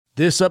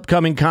This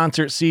upcoming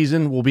concert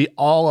season will be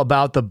all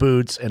about the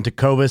boots, and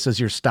Tecovas is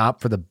your stop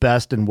for the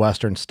best in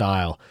Western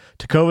style.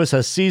 Tecovas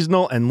has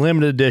seasonal and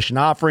limited edition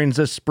offerings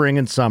this spring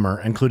and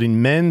summer,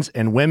 including men's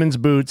and women's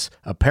boots,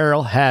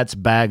 apparel, hats,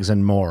 bags,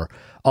 and more.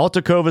 All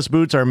Tecovas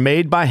boots are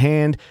made by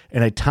hand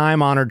in a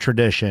time-honored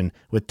tradition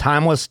with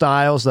timeless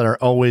styles that are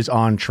always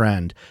on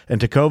trend. And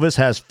Tecovas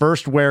has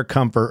first wear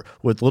comfort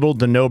with little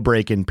to no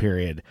break-in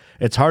period.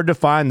 It's hard to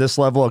find this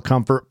level of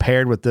comfort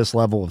paired with this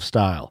level of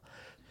style.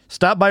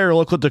 Stop by your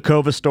local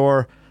Tecovas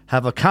store,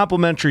 have a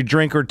complimentary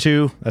drink or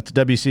two, that's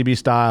WCB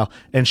style,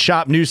 and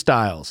shop new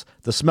styles.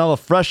 The smell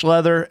of fresh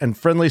leather and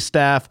friendly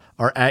staff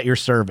are at your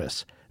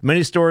service.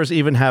 Many stores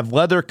even have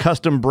leather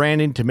custom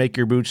branding to make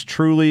your boots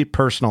truly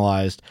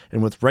personalized.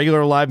 And with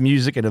regular live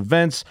music and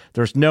events,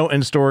 there's no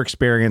in-store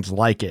experience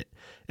like it.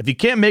 If you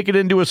can't make it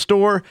into a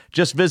store,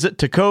 just visit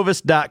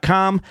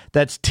tecovas.com.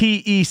 That's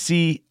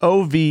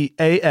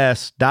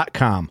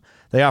TECOVAS.com.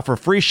 They offer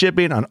free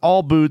shipping on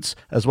all boots,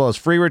 as well as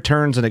free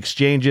returns and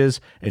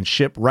exchanges, and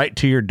ship right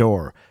to your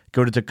door.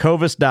 Go to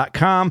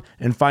tecovas.com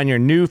and find your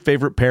new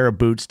favorite pair of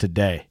boots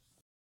today.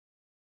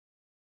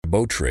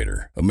 Boat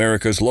Trader,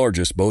 America's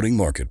largest boating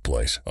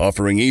marketplace,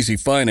 offering easy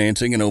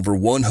financing and over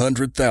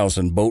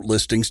 100,000 boat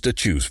listings to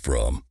choose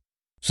from.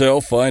 Sell,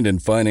 find,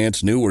 and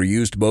finance new or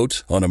used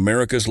boats on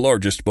America's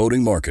largest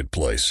boating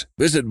marketplace.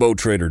 Visit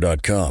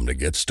BoatTrader.com to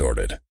get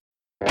started.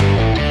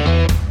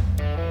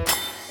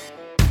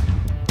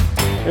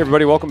 Hey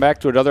everybody, welcome back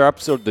to another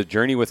episode of the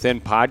Journey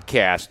Within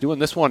podcast. Doing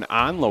this one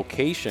on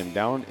location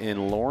down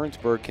in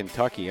Lawrenceburg,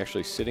 Kentucky,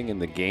 actually sitting in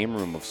the game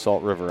room of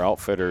Salt River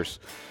Outfitters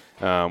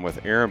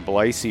with Aaron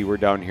Blasey. We're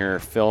down here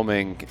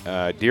filming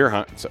deer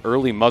hunt. It's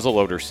early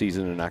muzzleloader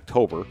season in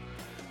October.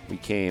 We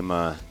came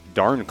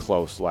darn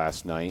close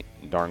last night,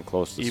 darn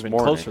close this morning.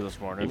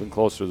 Even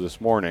closer this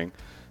morning.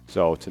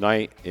 So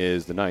tonight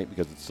is the night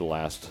because it's the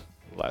last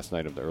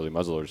night of the early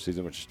muzzleloader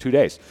season, which is 2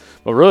 days.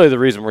 But really the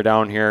reason we're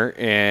down here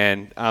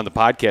and on the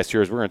podcast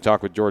here is we're going to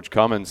talk with George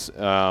Cummins.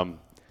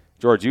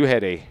 George, you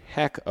had a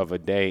heck of a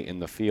day in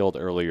the field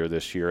earlier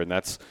this year, and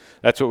that's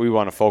what we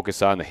want to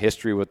focus on, the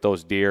history with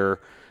those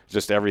deer,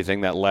 just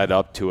everything that led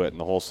up to it and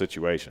the whole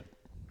situation.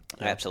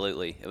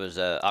 Absolutely. It was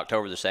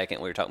October the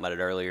 2nd. We were talking about it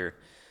earlier.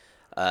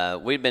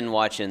 We'd been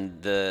watching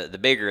the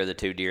bigger of the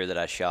two deer that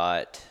I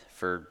shot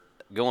for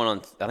going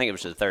on, I think it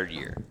was the third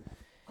year.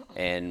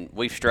 And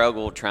we've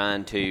struggled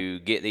trying to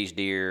get these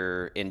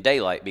deer in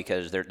daylight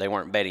because they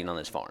weren't bedding on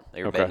this farm.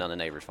 They were bedding on the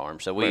neighbor's farm.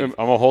 So I'm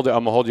gonna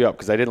hold you up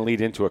because I didn't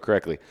lead into it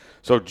correctly.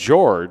 So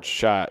George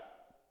shot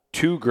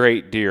two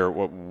great deer,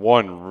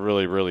 one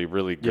really, really,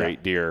 really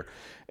great deer,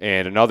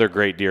 and another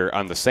great deer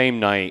on the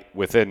same night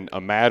within a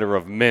matter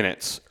of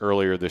minutes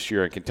earlier this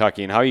year in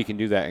Kentucky. And how you can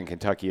do that in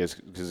Kentucky is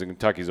because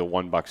Kentucky is a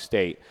 $1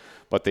 state,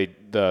 but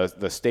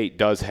the state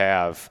does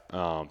have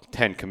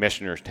 10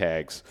 commissioner's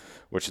tags,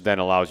 which then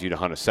allows you to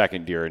hunt a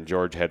second deer, and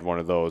George had one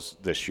of those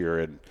this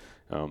year, and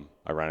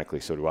ironically,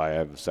 so do I. I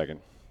have a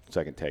second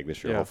tag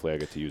this year. Yeah. Hopefully I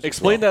get to use it.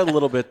 Explain that a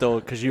little bit, though,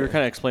 because you were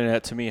kind of explaining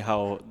that to me,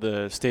 how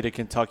the state of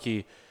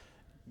Kentucky,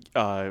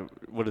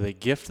 what do they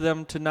gift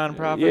them to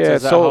nonprofits? Yeah,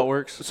 is that how it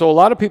works? So a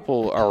lot of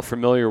people are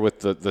familiar with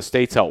the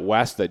states out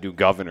west that do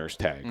governor's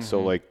tags. Mm-hmm.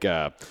 So like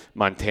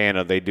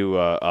Montana, they do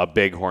a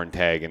bighorn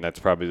tag, and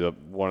that's probably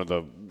one of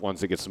the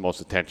ones that gets the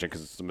most attention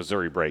because it's the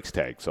Missouri Breaks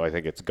tag. So I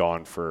think it's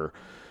gone for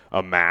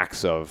a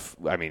max of,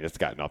 it's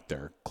gotten up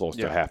there close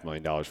to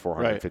 $500,000, $450,000.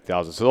 Right.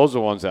 So those are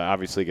the ones that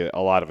obviously get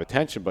a lot of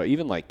attention. But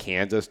even like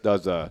Kansas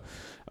does a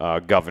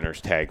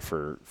governor's tag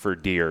for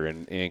deer.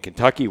 And in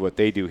Kentucky, what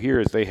they do here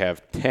is they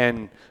have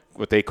 10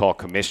 what they call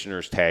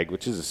commissioner's tag,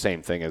 which is the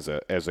same thing as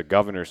a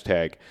governor's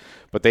tag.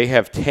 But they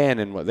have 10,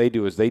 and what they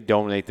do is they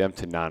donate them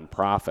to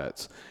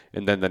nonprofits.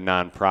 And then the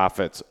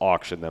nonprofits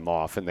auction them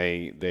off, and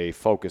they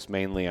focus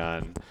mainly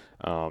on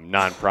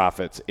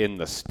nonprofits in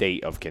the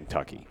state of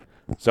Kentucky.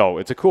 So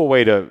it's a cool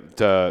way that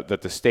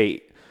the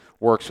state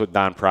works with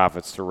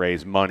nonprofits to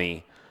raise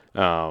money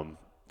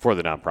for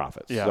the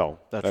nonprofits. Yeah, so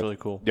that's really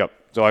cool. Yep.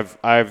 So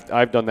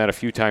I've done that a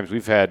few times.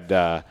 We've had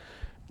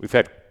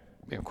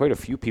quite a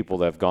few people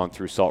that have gone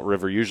through Salt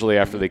River. Usually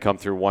after they come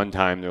through one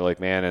time, they're like,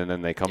 man, and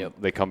then they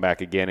come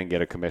back again and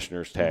get a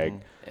commissioner's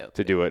tag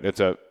to do it.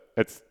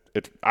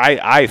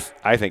 I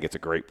think it's a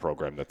great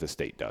program that the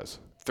state does.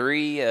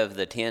 3 of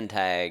the 10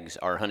 tags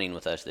are hunting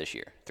with us this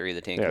year. 3 of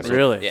the 10. Yeah,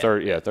 really?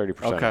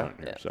 30% okay.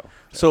 Here,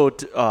 So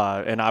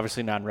and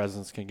obviously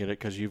non-residents can get it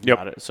because you've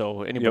got it.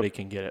 So anybody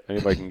can get it.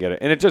 Anybody can get it.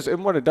 And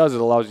what it does,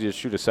 it allows you to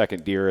shoot a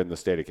second deer in the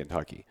state of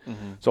Kentucky.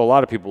 Mm-hmm. So a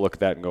lot of people look at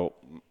that and go,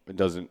 it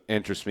doesn't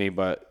interest me.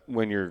 But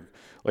when you're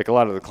like a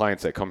lot of the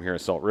clients that come here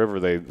at Salt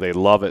River, they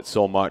love it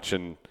so much,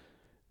 and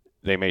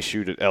they may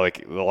shoot it.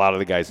 Like a lot of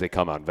the guys, they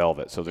come on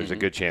velvet. So there's a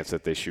good chance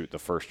that they shoot the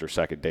first or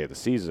second day of the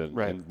season.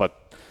 Right.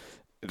 But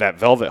that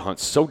velvet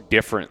hunt's so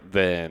different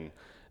than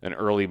an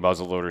early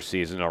muzzleloader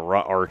season,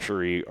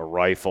 archery, a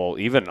rifle.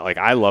 Even like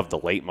I love the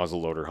late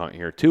muzzleloader hunt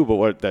here too. But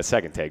what that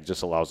second tag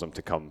just allows them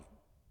to come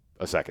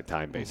a second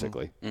time,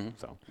 basically. Mm-hmm.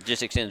 So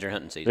just extends their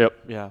hunting season. Yep.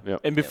 Yeah.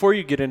 Yep. And before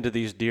you get into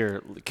these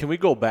deer, can we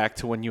go back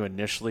to when you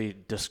initially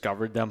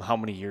discovered them? How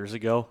many years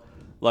ago?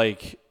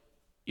 like,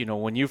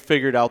 when you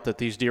figured out that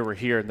these deer were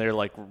here and they're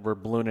like, we're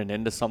ballooning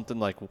into something,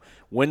 like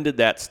when did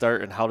that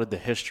start and how did the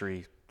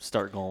history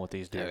start going with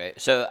these deer? Okay,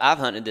 so I've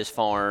hunted this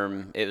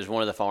farm. It was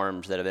one of the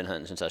farms that I've been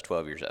hunting since I was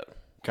 12 years old.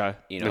 Okay.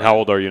 And how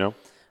old are you now?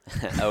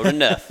 Old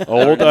enough.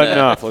 Old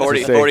enough.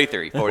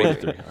 43.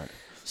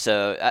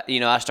 So,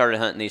 I started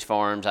hunting these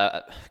farms.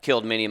 I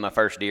killed many of my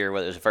first deer,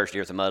 whether it was the first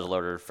deer with the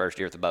muzzleloader, first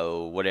deer with the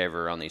bow,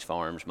 whatever, on these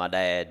farms. My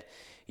dad,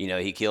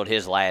 he killed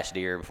his last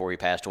deer before he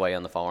passed away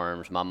on the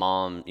farms. My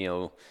mom,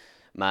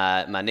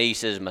 my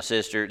nieces, my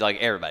sister, like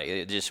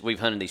everybody. We've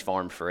hunted these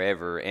farms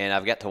forever, and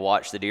I've got to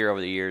watch the deer over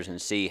the years and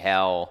see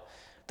how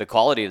the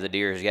quality of the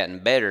deer has gotten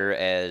better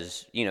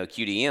as,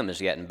 QDM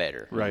has gotten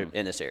better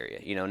in this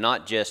area.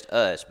 Not just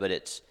us, but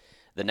it's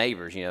the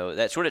neighbors.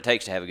 That's what it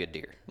takes to have a good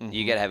deer. Mm-hmm.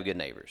 You got to have good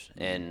neighbors.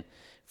 Mm-hmm. And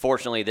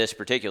fortunately, this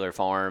particular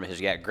farm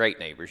has got great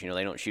neighbors. They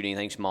don't shoot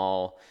anything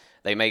small.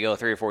 They may go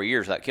 3 or 4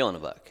 years without killing a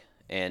buck.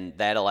 And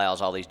that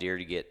allows all these deer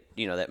to get,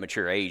 that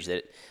mature age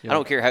that I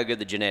don't care how good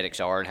the genetics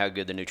are and how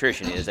good the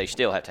nutrition is, they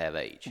still have to have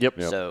age. Yep.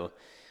 So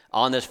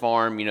on this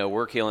farm,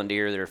 we're killing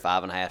deer that are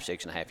 5.5,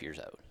 6.5 years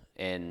old.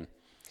 And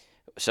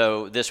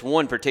so this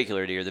one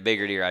particular deer, the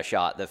bigger deer I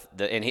shot,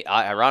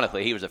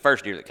 ironically, he was the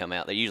first deer that come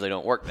out. They usually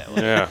don't work that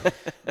way. Yeah.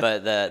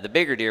 But the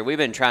bigger deer, we've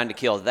been trying to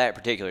kill that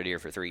particular deer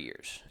for 3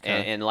 years.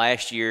 Okay. And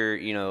last year,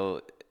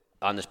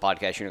 on this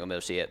podcast, you're not going to be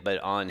able to see it, but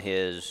on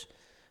his,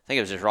 I think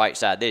it was his right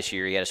side this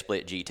year, he had a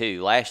split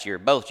G2. Last year,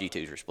 both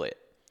G2s were split.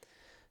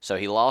 So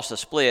he lost the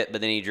split,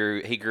 but then he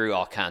grew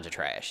all kinds of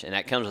trash, and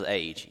that comes with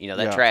age.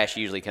 Trash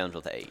usually comes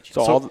with age.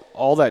 So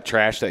all that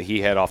trash that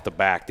he had off the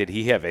back, did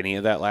he have any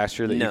of that last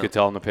year that you could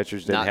tell in the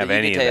pictures? Didn't have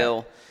any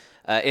of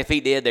that? If he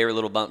did, they were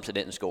little bumps that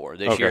didn't score.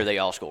 This year, they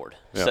all scored.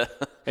 Yep.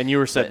 So, and you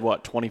were said,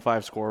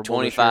 25 scoreable?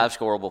 25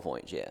 scoreable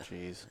points, yeah.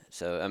 Jeez.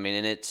 So, and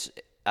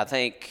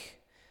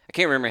I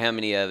can't remember how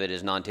many of it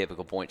is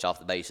non-typical points off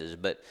the bases,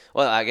 but,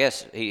 I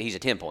guess he's a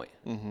 10-point.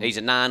 Mm-hmm. He's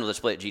a 9 with a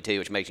split G2,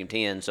 which makes him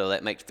 10, so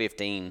that makes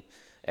 15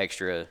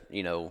 extra,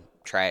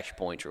 trash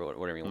points or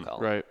whatever you want to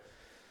call it. Right.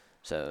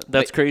 So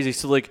that's crazy.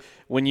 So, like,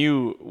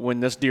 when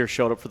this deer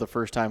showed up for the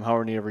first time,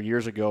 however many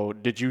years ago,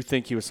 did you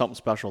think he was something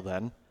special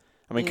then?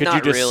 I mean, could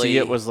you just see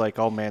it was like,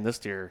 oh man, this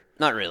deer?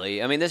 Not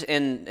really. I mean, this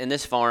in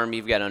this farm,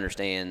 you've got to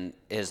understand,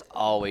 has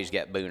always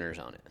got booners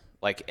on it.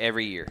 Like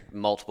every year,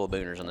 multiple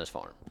booners on this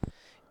farm.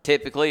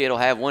 Typically, it'll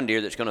have one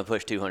deer that's going to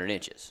push 200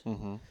 inches.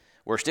 Mm-hmm.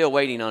 We're still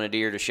waiting on a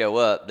deer to show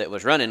up that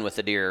was running with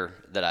the deer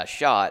that I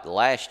shot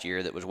last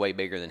year that was way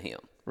bigger than him.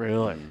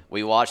 Really?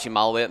 We watched him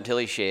all the way up until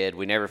he shed.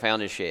 We never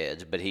found his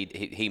sheds, but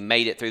he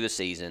made it through the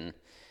season,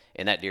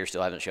 and that deer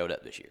still hasn't showed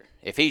up this year.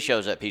 If he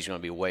shows up, he's going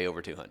to be way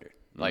over 200.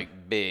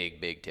 Like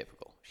big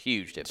typical.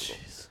 Huge typical.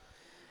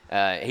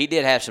 He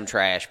did have some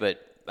trash,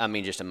 but, I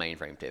mean, just a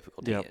mainframe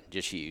typical. Yep.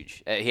 Just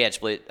huge. He had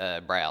split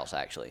brows,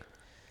 actually.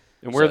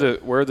 And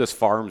where this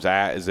farm's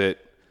at, is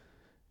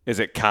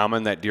it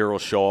common that deer will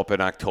show up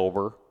in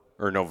October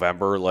or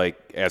November, like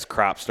as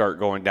crops start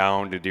going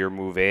down, do deer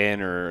move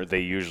in, or are they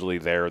usually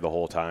there the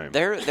whole time?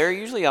 They're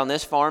usually on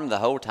this farm the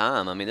whole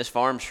time. I mean, this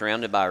farm's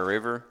surrounded by a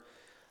river.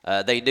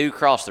 They do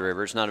cross the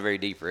river. It's not a very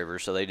deep river,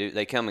 so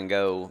they come and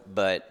go,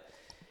 but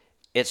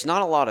it's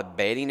not a lot of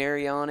bedding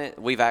area on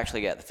it. We've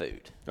actually got the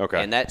food.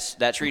 Okay. And that's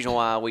the reason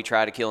why we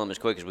try to kill them as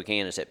quick as we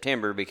can in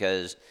September,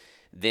 because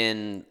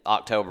then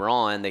October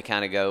on, they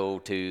kind of go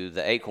to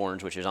the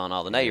acorns, which is on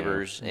all the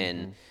neighbors,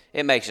 and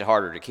it makes it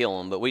harder to kill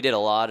them. But we did a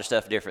lot of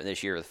stuff different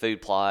this year with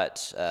food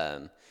plots,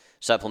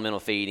 supplemental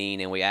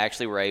feeding, and we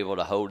actually were able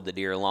to hold the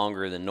deer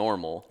longer than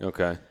normal.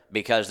 Okay.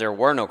 Because there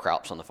were no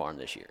crops on the farm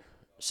this year.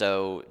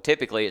 So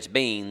typically it's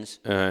beans.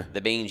 Uh-huh.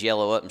 The beans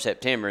yellow up in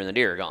September, and the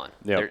deer are gone.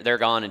 Yep. They're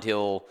gone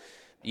until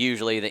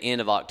usually the end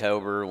of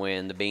October,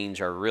 when the beans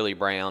are really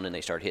brown and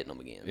they start hitting them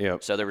again.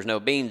 Yep. So there was no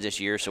beans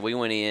this year, so we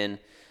went in.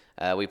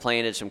 We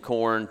planted some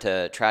corn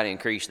to try to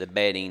increase the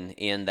bedding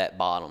in that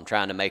bottom,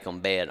 trying to make them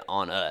bed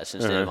on us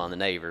instead of on the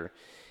neighbor.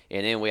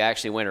 And then we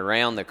actually went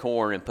around the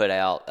corn and put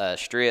out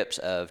strips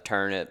of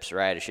turnips,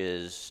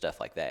 radishes, stuff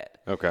like that.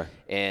 Okay.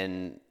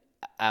 And,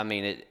 I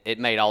mean, it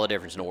made all the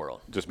difference in the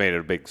world. Just made it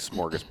a big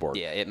smorgasbord.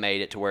 Yeah, it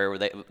made it to where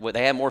they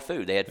had more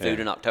food. They had food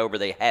in October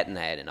they hadn't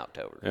had in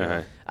October.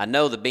 Uh-huh. I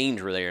know the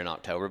beans were there in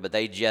October, but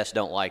they just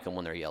don't like them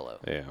when they're yellow.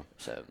 Yeah.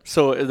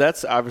 So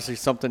that's obviously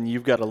something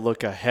you've got to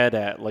look ahead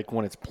at, like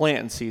when it's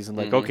planting season.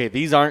 Like, okay,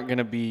 these aren't going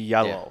to be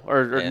yellow,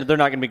 or they're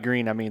not going to be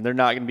green. I mean, they're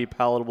not going to be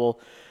palatable.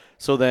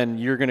 So then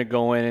you're going to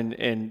go in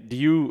and do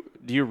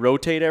you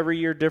rotate every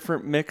year,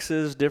 different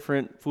mixes,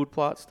 different food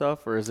plot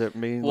stuff, or is it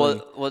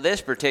mainly? Well,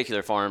 this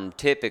particular farm,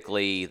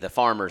 typically the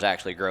farmers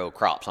actually grow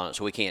crops on it,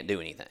 so we can't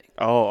do anything.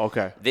 Oh,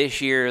 okay. This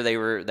year they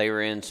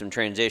were in some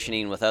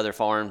transitioning with other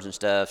farms and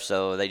stuff,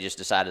 so they just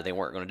decided they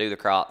weren't going to do the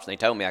crops, and they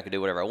told me I could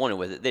do whatever I wanted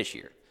with it this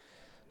year.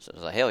 So I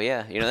was like, hell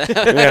yeah,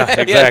 Yeah,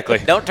 exactly.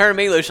 Don't turn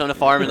me loose on the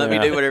farm and let me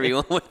do whatever you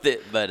want with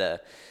it.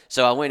 But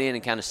so I went in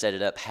and kind of set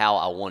it up how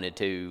I wanted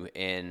to,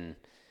 and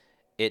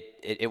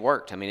it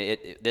worked. I mean,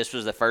 this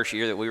was the first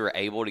year that we were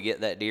able to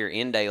get that deer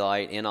in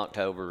daylight in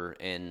October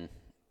and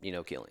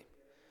kill him.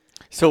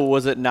 So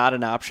was it not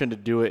an option to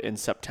do it in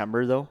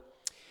September though?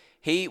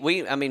 We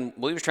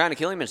was trying to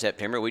kill him in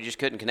September. We just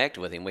couldn't connect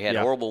with him. We had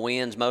horrible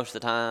winds most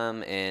of the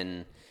time,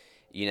 and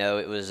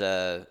it was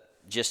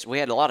we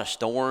had a lot of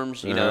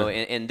storms. You know,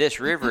 and this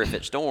river, if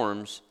it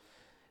storms,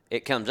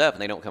 it comes up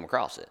and they don't come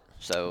across it.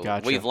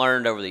 So we've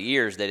learned over the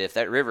years that if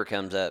that river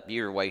comes up,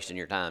 you're wasting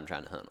your time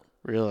trying to hunt them.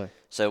 Really?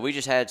 So we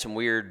just had some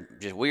weird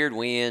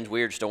winds,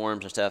 weird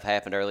storms and stuff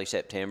happened early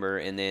September,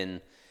 and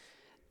then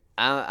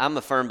I'm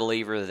a firm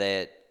believer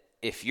that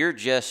if you're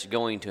just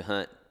going to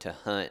hunt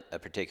a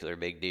particular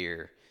big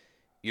deer,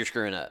 you're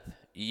screwing up.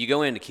 You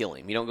go in to kill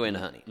him. You don't go in to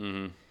hunt him.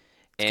 Mm-hmm.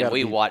 And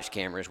we watched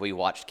cameras,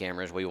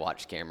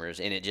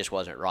 and it just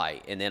wasn't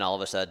right. And then all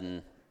of a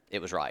sudden,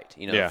 it was right.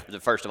 The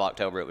 1st of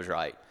October, it was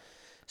right.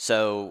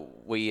 So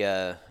we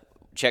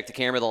checked the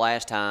camera the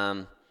last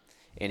time,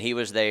 and he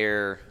was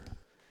there.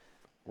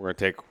 We're going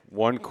to take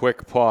one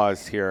quick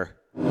pause here.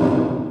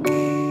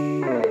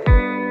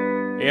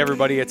 Hey,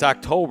 everybody, it's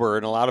October,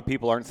 and a lot of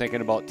people aren't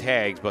thinking about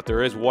tags, but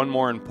there is one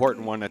more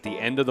important one at the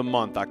end of the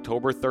month,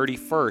 October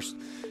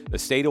 31st. The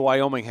state of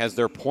Wyoming has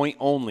their point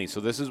only. So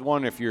this is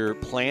one, if you're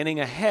planning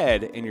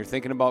ahead and you're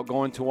thinking about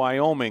going to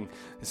Wyoming,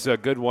 this is a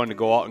good one to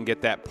go out and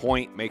get that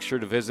point. Make sure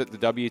to visit the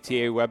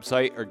WTA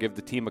website or give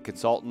the team of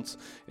consultants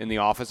in the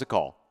office a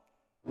call.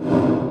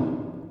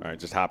 All right,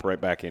 just hop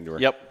right back into her.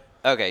 Yep.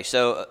 Okay,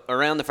 so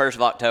around the 1st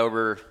of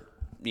October,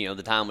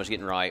 the time was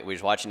getting right. We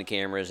was watching the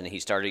cameras, and he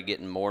started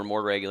getting more and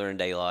more regular in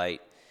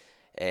daylight.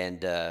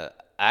 And I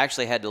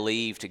actually had to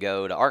leave to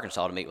go to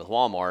Arkansas to meet with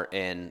Walmart,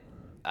 and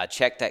I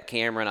checked that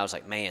camera, and I was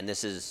like, man,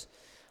 this is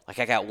 –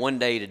 I got one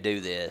day to do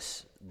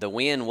this. The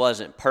wind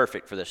wasn't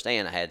perfect for the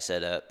stand I had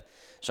set up.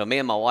 So me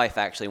and my wife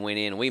actually went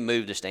in, and we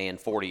moved the stand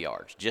 40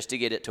 yards just to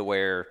get it to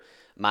where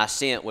my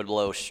scent would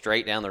blow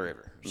straight down the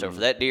river. So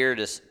for that deer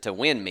to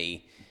win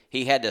me,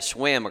 he had to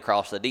swim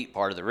across the deep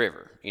part of the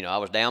river. I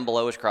was down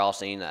below his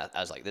crossing. I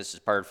was like, this is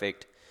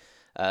perfect.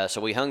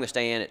 So we hung the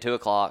stand at 2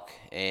 o'clock,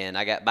 and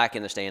I got back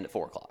in the stand at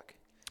 4 o'clock.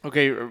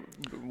 Okay,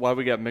 why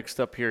we got mixed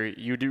up here,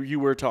 you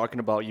were talking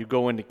about you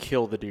go in to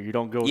kill the deer. You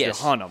don't go to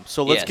hunt them.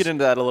 So let's get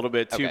into that a little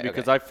bit, too,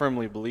 because I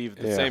firmly believe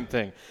the same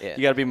thing. Yeah.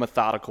 You got to be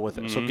methodical with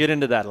it. So get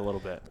into that a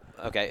little bit.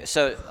 Okay,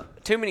 so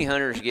too many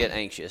hunters get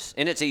anxious,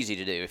 and it's easy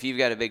to do. If you've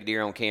got a big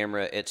deer on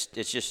camera, it's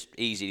just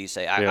easy to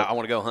say, I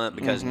want to go hunt,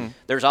 because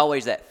there's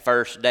always that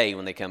first day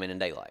when they come in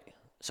daylight.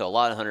 So a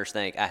lot of hunters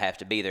think, I have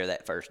to be there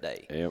that first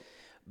day. Yep.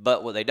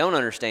 But what they don't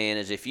understand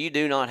is if you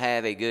do not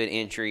have a good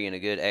entry and a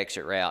good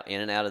exit route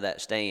in and out of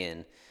that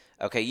stand,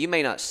 okay, you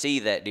may not see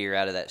that deer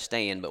out of that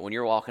stand, but when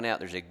you're walking out,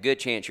 there's a good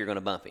chance you're going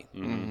to bump him.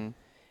 Mm-hmm.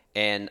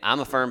 And I'm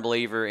a firm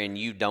believer in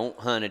you don't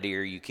hunt a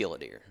deer, you kill a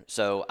deer.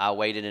 So I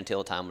waited until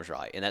the time was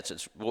right. And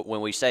that's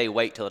when we say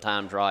wait till the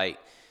time's right,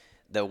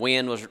 the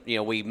wind was,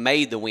 we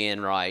made the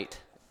wind right.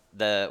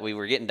 We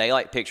were getting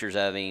daylight pictures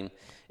of him.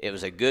 It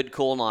was a good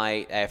cool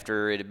night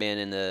after it had been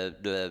in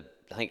the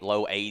I think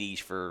low 80s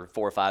for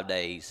 4 or 5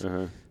 days.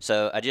 Uh-huh.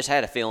 So I just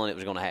had a feeling it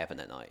was going to happen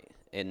that night.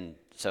 And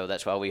so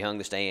that's why we hung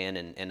the stand,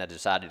 and I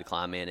decided to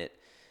climb in it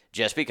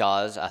just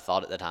because I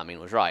thought the timing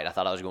was right. I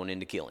thought I was going in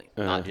to kill him,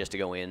 not just to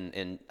go in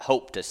and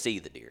hope to see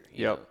the deer.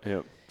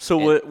 Yep.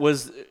 So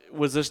was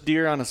this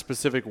deer on a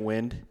specific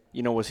wind?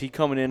 Was he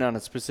coming in on a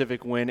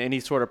specific wind, any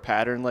sort of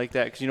pattern like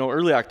that? Because,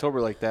 early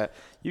October like that,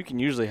 you can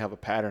usually have a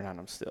pattern on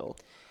him still.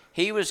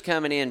 He was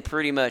coming in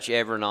pretty much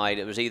every night.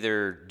 It was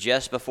either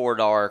just before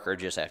dark or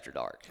just after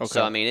dark. Okay.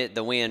 So,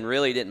 the wind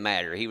really didn't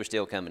matter. He was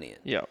still coming in.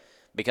 Yeah.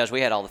 Because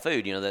we had all the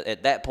food.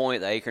 At that point,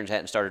 the acorns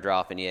hadn't started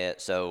dropping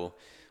yet, so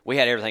we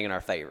had everything in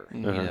our favor.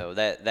 Mm-hmm.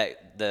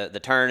 The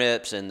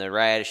turnips and the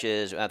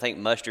radishes. I think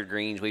mustard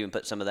greens, we even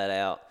put some of that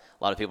out.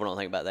 A lot of people don't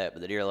think about that,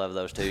 but the deer love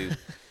those too.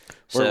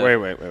 So,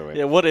 wait.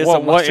 Yeah, what is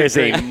a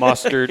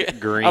mustard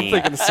green? I'm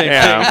thinking the same thing.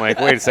 Yeah, I'm like,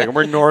 wait a second.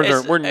 We're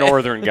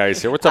northern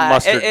guys here. What's a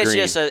mustard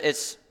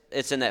green?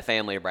 It's in that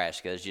family of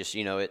brassicas. It's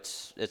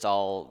just, it's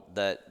all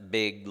that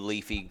big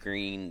leafy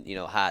green,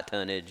 high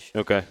tonnage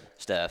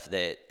stuff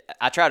that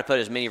I try to put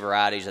as many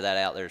varieties of that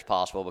out there as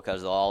possible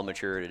because they'll all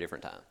mature at a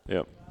different time.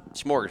 Yep.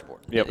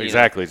 Smorgasbord. Yep,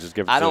 exactly. Just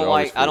give it I don't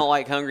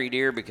like hungry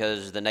deer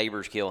because the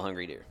neighbors kill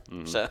hungry deer.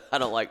 Mm-hmm. So I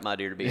don't like my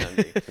deer to be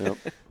hungry. Yep.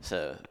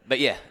 So, but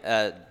yeah,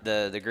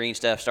 the green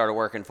stuff started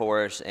working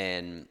for us,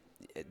 and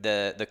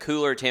the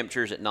cooler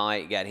temperatures at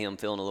night got him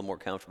feeling a little more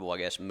comfortable, I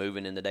guess,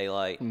 moving in the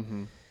daylight.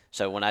 Mm-hmm.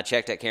 So when I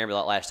checked that camera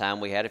last time,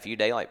 we had a few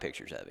daylight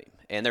pictures of him.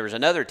 And there was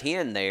another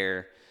 10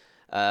 there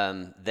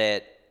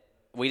that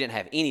we didn't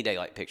have any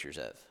daylight pictures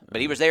of.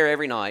 But he was there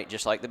every night,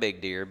 just like the big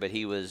deer, but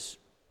he was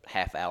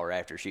half hour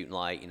after shooting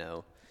light,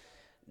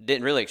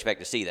 Didn't really expect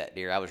to see that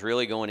deer. I was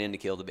really going in to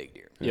kill the big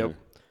deer. Yep.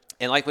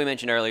 And like we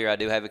mentioned earlier, I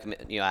do have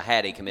I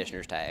had a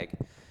commissioner's tag.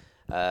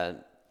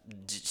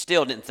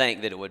 Still didn't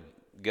think that it would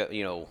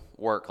go,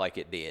 work like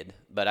it did.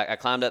 But I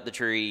climbed up the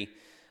tree.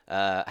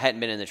 Hadn't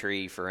been in the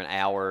tree for an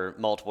hour.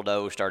 Multiple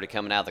does started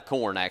coming out of the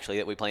corn, actually,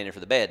 that we planted for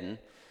the bedding.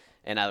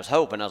 And I was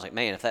like,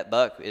 man, if that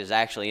buck is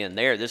actually in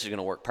there, this is going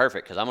to work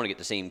perfect because I'm going to get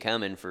to see him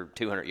coming for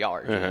 200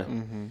 yards.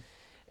 Mm-hmm.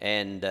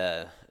 And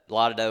a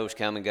lot of does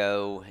come and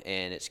go,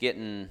 and it's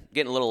getting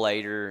a little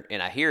later,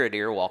 and I hear a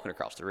deer walking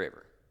across the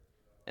river.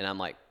 And I'm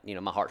like,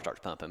 my heart starts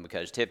pumping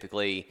because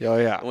typically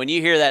when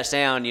you hear that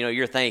sound,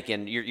 you're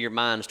thinking, your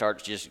mind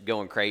starts just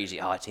going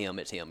crazy. Oh, it's him,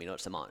 it's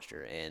the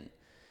monster. And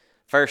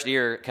first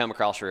deer come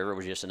across the river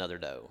was just another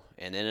doe.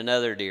 And then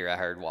another deer I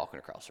heard walking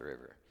across the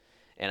river.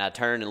 And I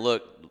turned and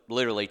looked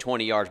literally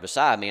 20 yards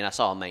beside me, and I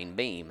saw a main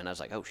beam. And I was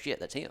like, oh,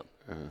 shit, that's him.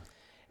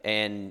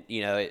 And,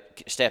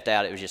 it stepped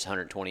out. It was just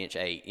 120-inch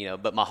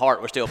 8, but my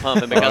heart was still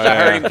pumping because I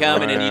heard him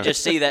coming, and you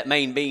just see that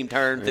main beam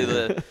turn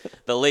through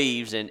the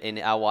leaves, and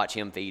I watch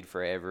him feed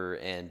forever.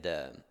 And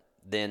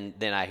then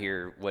I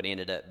hear what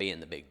ended up being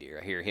the big deer.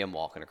 I hear him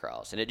walking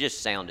across, and it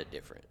just sounded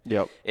different.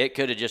 Yep. It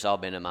could have just all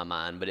been in my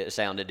mind, but it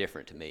sounded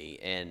different to me.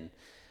 And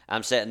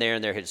I'm sitting there,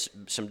 and there had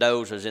some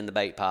does was in the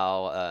bait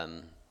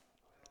pile.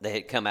 They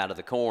had come out of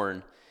the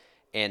corn,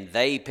 and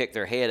they picked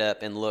their head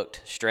up and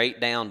looked straight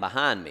down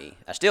behind me.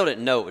 I still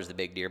didn't know it was the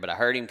big deer, but I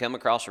heard him come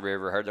across the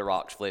river, heard the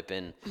rocks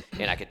flipping,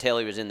 and I could tell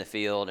he was in the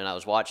field, and I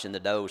was watching the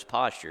doe's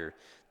posture,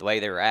 the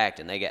way they were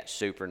acting. They got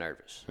super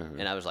nervous.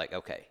 And I was like,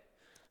 okay,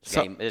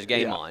 it's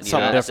game on.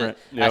 Something different.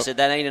 I said,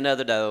 that ain't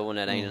another doe, and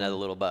that ain't another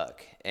little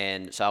buck.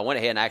 And so I went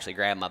ahead and actually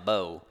grabbed my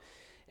bow,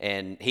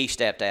 and he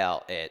stepped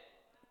out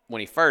when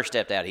he first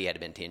stepped out, he had to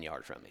been 10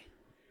 yards from me.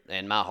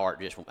 And my heart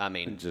just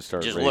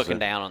looking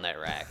down on that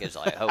rack, it's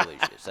like, holy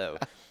shit. So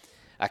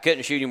I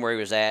couldn't shoot him where he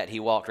was at. He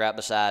walked right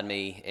beside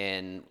me.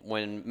 And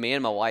when me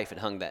and my wife had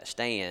hung that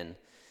stand,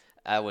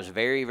 I was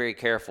very, very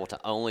careful to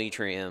only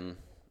trim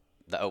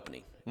the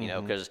opening,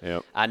 because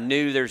I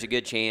knew there's a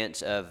good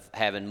chance of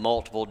having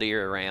multiple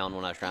deer around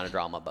when I was trying to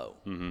draw my bow.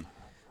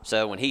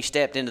 So when he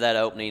stepped into that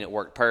opening, it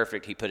worked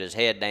perfect. He put his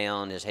head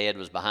down. His head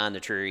was behind the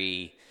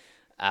tree.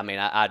 I mean,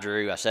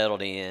 I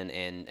settled in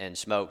and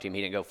smoked him.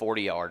 He didn't go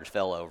 40 yards,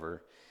 fell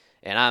over.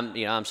 And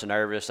I'm so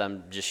nervous.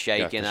 I'm just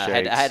shaking. I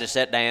had to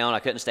sit down. I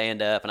couldn't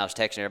stand up. And I was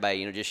texting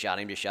everybody, just shot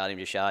him, just shot him,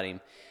 just shot him.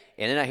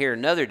 And then I hear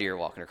another deer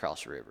walking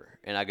across the river.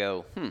 And I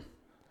go,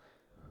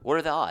 what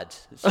are the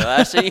odds? So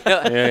I said,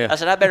 I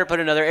said, I better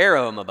put another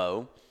arrow in my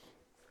bow.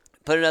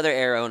 Put another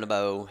arrow in the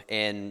bow.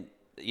 And,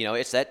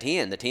 it's that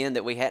 10, the 10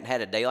 that we hadn't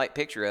had a daylight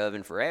picture of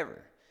in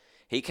forever.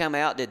 He come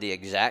out, did the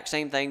exact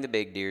same thing the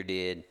big deer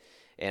did,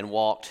 and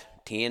walked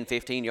 10,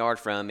 15 yards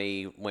from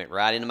me, went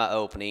right into my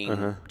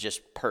opening,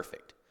 just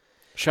perfect.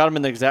 Shot him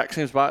in the exact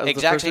same spot as the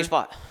exact first same deer?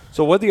 spot.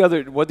 So what the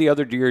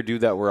other deer do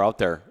that were out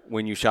there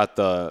when you shot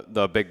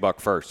the big buck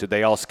first? Did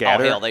they all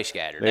scatter? Oh hell, they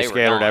scattered. They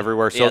scattered gone.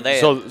 everywhere. So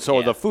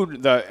yeah, the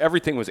food,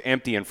 everything was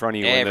empty in front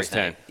of you in this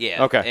tent.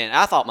 Yeah. Okay. And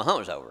I thought my hunt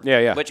was over.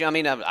 Yeah. But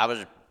I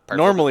was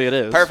normally it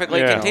is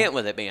perfectly content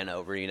with it being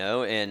over.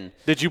 And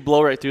did you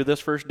blow right through this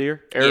first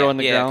deer? Arrow in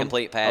the ground? Yeah,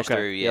 complete pass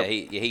through. Yeah,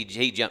 yep.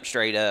 he jumped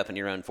straight up and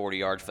he ran 40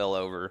 yards, fell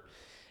over.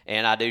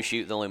 And I do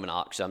shoot the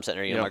Luminox, so I'm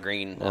sitting there, my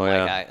green. I'm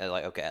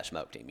like, okay, I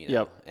smoked him,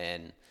 Yep.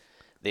 And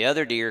the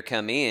other deer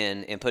come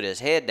in and put his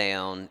head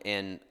down,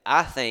 and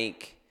I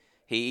think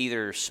he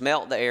either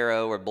smelt the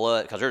arrow or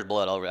blood, because there's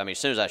blood over. I mean, as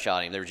soon as I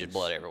shot him, there was just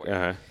blood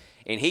everywhere.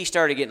 And he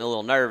started getting a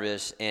little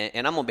nervous,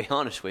 and I'm going to be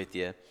honest with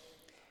you,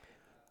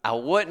 I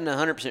wasn't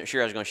 100%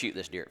 sure I was going to shoot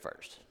this deer at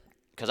first.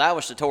 Because I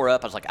was so tore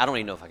up, I was like, I don't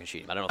even know if I can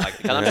shoot him. I don't know if I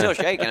can, because I'm still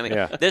shaking. I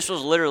mean, this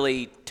was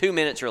literally 2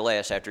 minutes or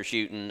less after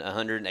shooting a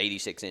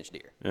 186-inch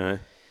deer.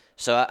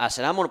 So I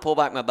said, I'm going to pull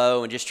back my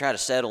bow and just try to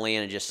settle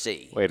in and just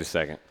see. Wait a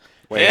second.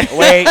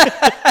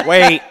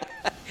 Wait.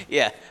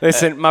 Yeah.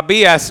 Listen, my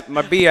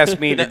BS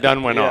meter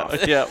done went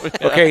off. Yeah.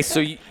 Okay, so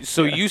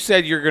you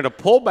said you're going to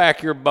pull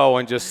back your bow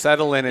and just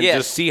settle in and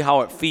just see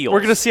how it feels.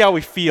 We're going to see how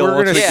we feel.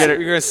 You're going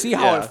to see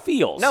how it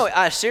feels. No,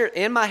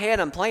 in my head,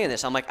 I'm playing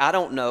this. I'm like, I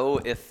don't know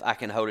if I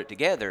can hold it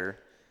together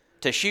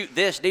to shoot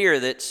this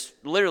deer that's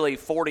literally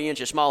 40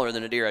 inches smaller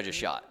than the deer I just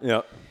shot.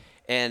 Yep.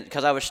 And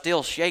because I was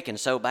still shaking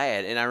so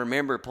bad, and I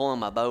remember pulling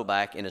my bow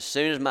back, and as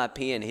soon as my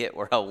pin hit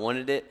where I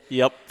wanted it,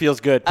 yep, feels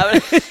good.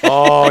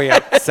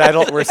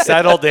 Settled. We're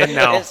settled in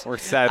now. We're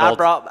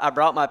settled. I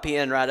brought my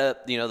pin right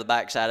up, the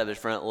back side of his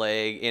front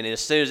leg, and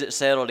as soon as it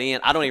settled in,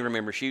 I don't even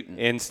remember shooting.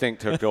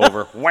 Instinct took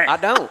over. I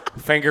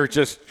don't. Finger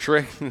just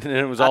tricked, and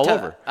it was all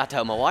over. I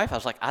told my wife, I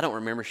was like, I don't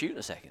remember shooting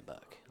a second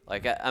buck.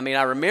 Like,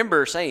 I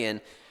remember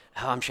saying,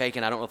 oh, I'm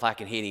shaking. I don't know if I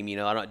can hit him.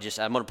 I'm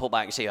going to pull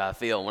back and see how I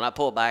feel. When I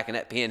pulled back and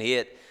that pin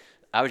hit,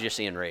 I was just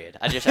seeing red.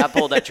 I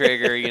pulled that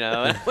trigger,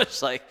 and it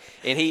was like,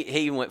 and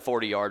he went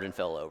 40 yards and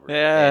fell over.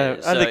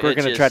 Yeah, I think we're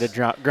going to try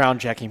to ground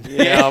check him.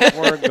 Yeah,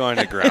 we're going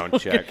to ground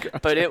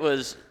check. But it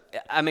was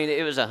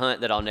a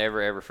hunt that I'll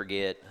never, ever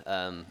forget.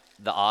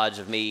 The odds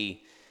of me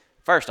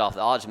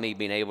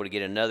being able to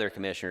get another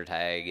commissioner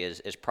tag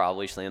is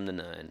probably slim to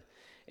none.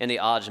 And the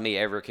odds of me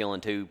ever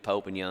killing two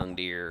Pope and Young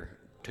deer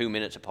 2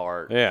 minutes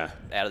apart out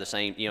of the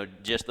same,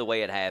 just the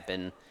way it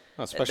happened.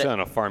 Well, especially on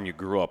a farm you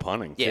grew up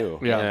hunting, too.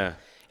 Yeah.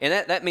 And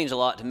that means a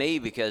lot to me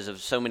because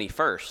of so many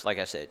firsts. Like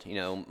I said,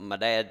 my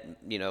dad,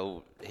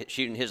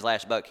 shooting his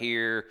last buck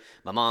here,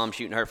 my mom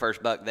shooting her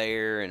first buck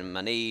there, and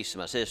my niece,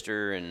 my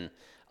sister, and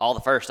all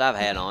the firsts I've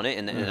had on it.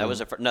 And that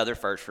was another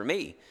first for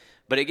me.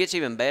 But it gets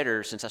even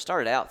better since I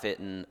started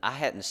outfitting. I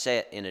hadn't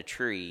sat in a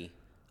tree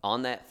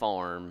on that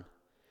farm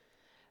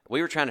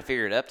we were trying to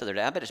figure it up the other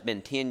day. I bet it's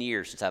been 10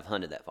 years since I've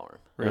hunted that farm.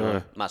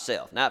 Really?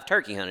 Myself. Now, I've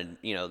turkey hunted,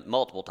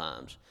 multiple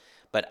times.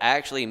 But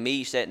actually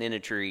me sitting in a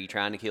tree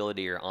trying to kill a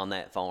deer on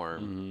that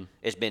farm,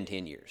 it's been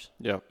 10 years.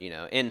 Yep.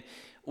 And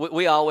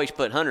we always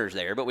put hunters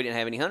there, but we didn't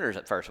have any hunters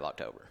at 1st of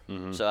October.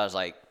 So I was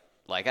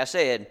like I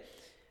said,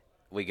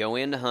 we go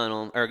in to hunt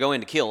them, or go in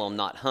to kill them,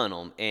 not hunt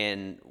them.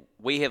 And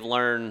we have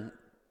learned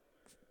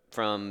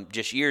from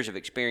just years of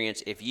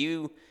experience, if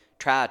you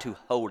try to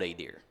hold a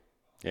deer,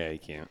 Yeah, you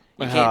can't.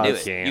 you can't do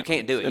it. Can't. You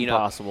can't do it.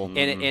 Impossible. And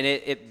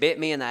it bit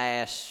me in the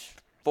ass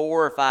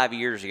 4 or 5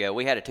 years ago.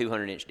 We had a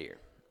 200-inch deer,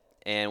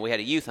 and we had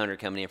a youth hunter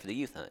coming in for the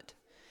youth hunt.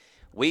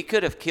 We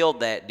could have killed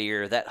that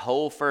deer that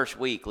whole first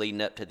week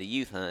leading up to the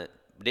youth hunt.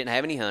 Didn't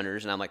have any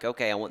hunters, and I'm like,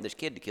 okay, I want this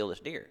kid to kill this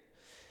deer.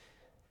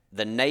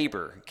 The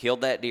neighbor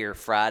killed that deer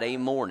Friday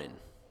morning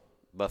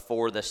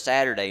before the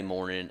Saturday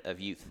morning of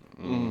youth.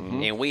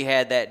 And we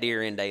had that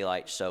deer in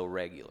daylight so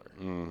regular.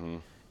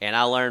 And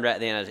I learned right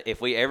then,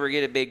 if we ever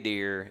get a big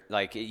deer,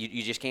 like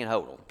you just can't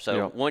hold them.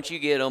 So once you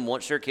get them,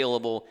 once they're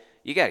killable,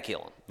 you got to kill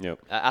them. Yep.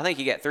 I think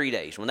you got 3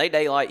 days. When they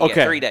daylight, you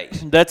got 3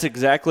 days. That's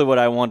exactly what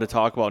I wanted to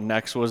talk about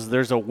next was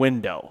there's a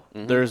window.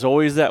 There's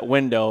always that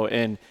window,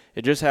 and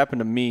it just happened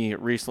to me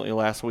recently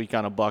last week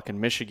on a buck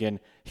in Michigan.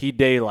 He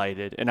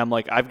daylighted, and I'm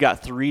like, I've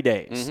got 3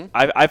 days.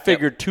 I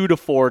figured 2 to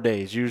 4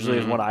 days usually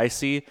is what I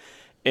see,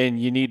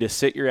 and you need to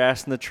sit your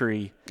ass in the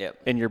tree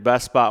in your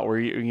best spot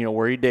where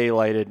where he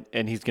daylighted,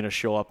 and he's going to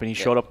show up. And he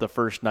showed up the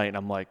first night, and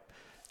I'm like,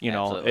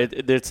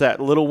 it's that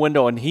little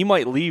window, and he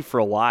might leave for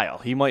a while.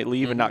 He might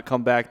leave and not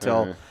come back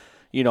till,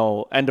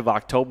 end of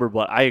October.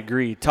 But I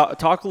agree.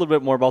 Talk a little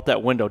bit more about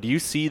that window. Do you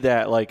see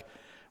that like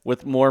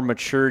with more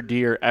mature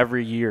deer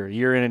every year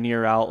in and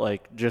year out,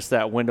 like just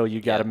that window,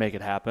 you got to make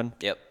it happen?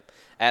 Yep,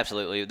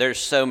 absolutely. There's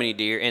so many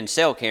deer, and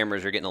cell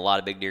cameras are getting a lot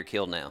of big deer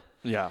killed now.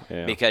 Yeah.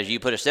 Because you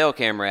put a cell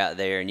camera out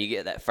there and you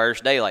get that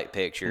first daylight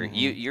picture,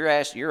 you're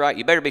right.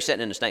 You better be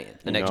sitting in the stand.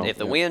 If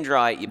the wind's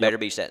right, you better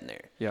be sitting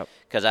there. Yep.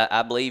 Because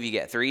I believe you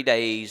got 3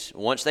 days.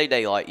 Once they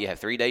daylight, you have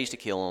 3 days to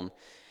kill them.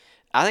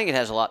 I think it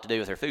has a lot to do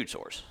with their food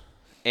source.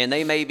 And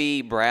they may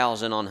be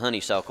browsing on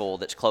honeysuckle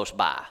that's close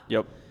by.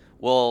 Yep.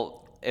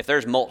 Well, if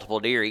there's multiple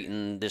deer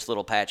eating this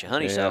little patch of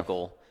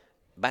honeysuckle,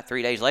 about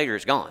 3 days later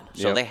it's gone.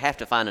 So they have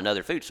to find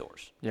another food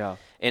source. Yeah.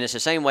 And it's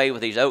the same way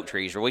with these oak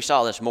trees, where we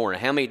saw this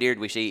morning. How many deer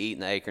did we see eating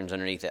the acorns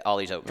underneath all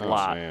these oak trees?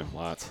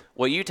 Lots.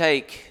 Well, you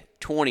take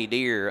 20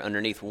 deer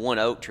underneath one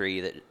oak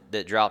tree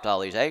that dropped all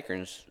these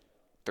acorns,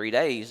 3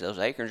 days, those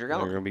acorns are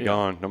gone. They're going to be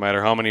gone, no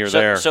matter how many are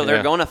there. So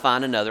they're going to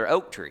find another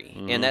oak tree.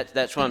 And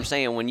that's what I'm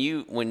saying.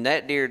 When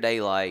that deer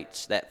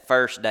daylights that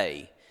first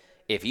day,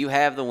 if you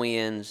have the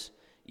winds,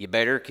 you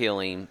better kill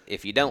him.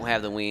 If you don't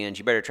have the winds,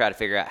 you better try to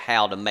figure out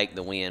how to make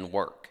the wind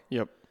work.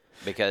 Yep.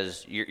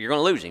 Because you're going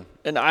to lose him.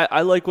 And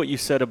I like what you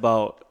said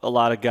about a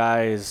lot of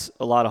guys,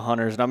 a lot of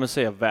hunters, and I'm going to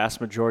say a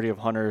vast majority of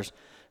hunters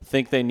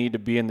think they need to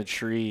be in the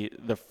tree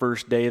the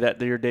first day that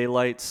their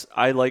daylights.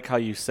 I like how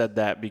you said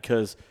that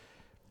because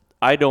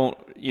I don't,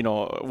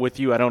 with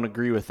you, I don't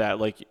agree with that.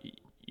 Like,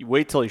 you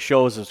wait till he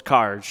shows his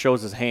cards,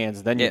 shows his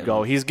hands, then you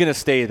go. He's going to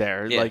stay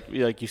there,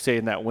 like you say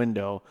in that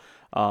window.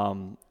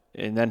 And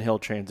then he'll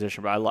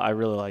transition. But I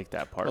really like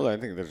that part. Well, I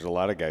think there's a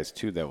lot of guys,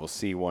 too, that will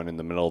see one in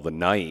the middle of the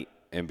night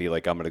and be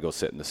like, I'm going to go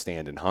sit in the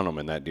stand and hunt him,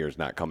 and that deer's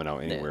not coming out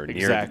anywhere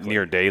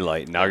near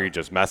daylight. Now you're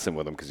just messing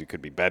with him because he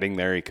could be bedding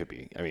there. He could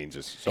be,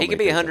 he could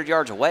be 100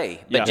 yards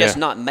away, but just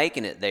not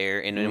making it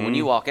there. And then when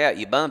you walk out,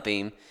 you bump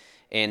him,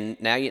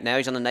 and now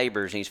he's on the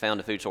neighbors, and he's found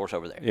a food source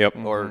over there. Yep.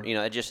 Or,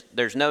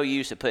 there's no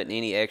use of putting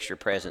any extra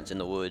presence in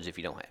the woods if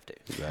you don't have to.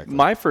 Exactly.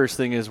 My first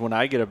thing is when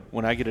I get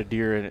a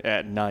deer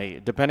at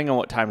night, depending on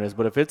what time it is,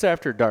 but if it's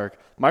after dark,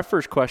 my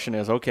first question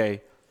is,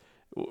 okay,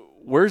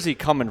 where's he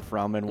coming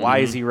from and why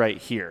is he right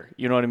here?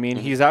 You know what I mean?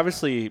 He's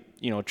obviously,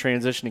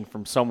 transitioning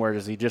from somewhere.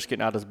 Is he just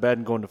getting out of his bed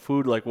and going to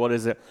food? Like, what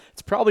is it?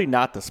 It's probably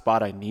not the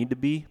spot I need to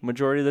be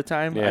majority of the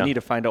time. I need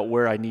to find out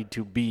where I need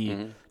to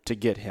be to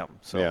get him.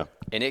 So,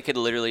 And it could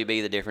literally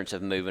be the difference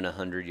of moving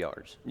 100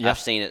 yards. I've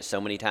seen it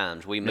so many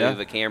times. We move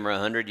a camera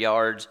 100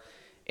 yards,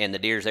 and the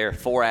deer's there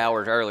 4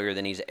 hours earlier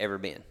than he's ever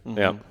been.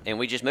 And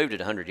we just moved it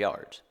 100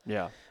 yards.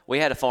 Yeah. We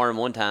had a farm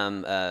one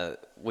time.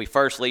 We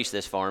first leased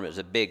this farm. It was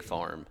a big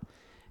farm.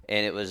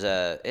 And it was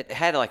it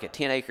had like a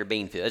 10-acre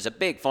bean field. It was a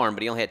big farm,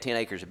 but he only had 10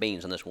 acres of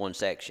beans on this one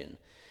section.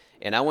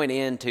 And I went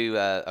into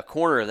a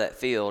corner of that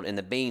field, and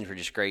the beans were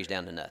just grazed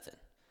down to nothing.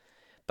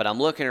 But I'm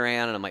looking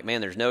around, and I'm like,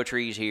 man, there's no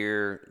trees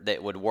here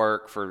that would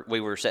work for – we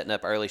were setting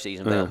up early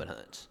season velvet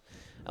hunts.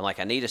 I'm like,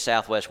 I need a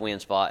southwest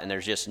wind spot, and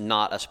there's just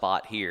not a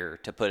spot here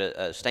to put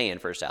a stand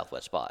for a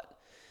southwest spot.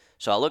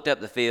 So I looked up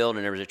the field,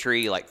 and there was a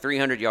tree like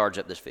 300 yards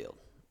up this field.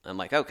 I'm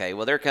like, okay,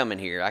 well, they're coming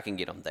here. I can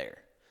get them there.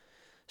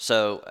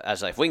 So I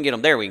was like, if we can get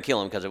them there, we can kill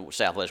them because the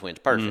southwest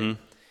wind's perfect.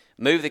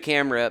 Move the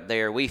camera up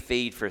there. We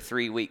feed for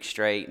 3 weeks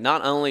straight.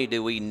 Not only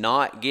do we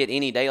not get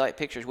any daylight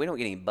pictures, we don't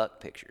get any buck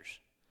pictures.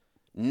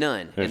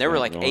 None. And there were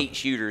like 8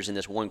 shooters in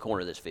this one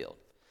corner of this field.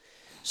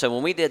 So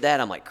when we did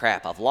that, I'm like,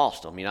 crap, I've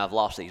lost them. I've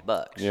lost these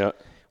bucks. Yeah.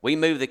 We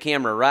moved the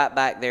camera right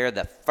back there.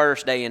 The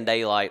first day in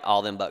daylight,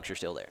 all them bucks are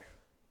still there.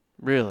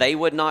 Really? They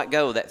would not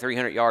go that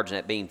 300 yards in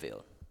that bean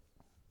field.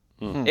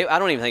 I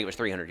don't even think it was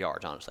 300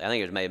 yards, honestly. I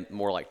think it was maybe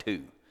more like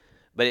 2.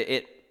 But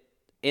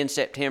in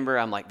September,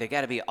 I'm like, they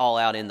got to be all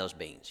out in those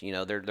beans. You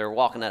know, they're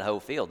walking that whole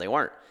field. They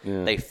weren't.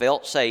 Yeah. They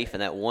felt safe in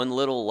that one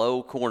little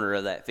low corner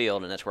of that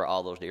field, and that's where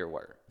all those deer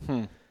were.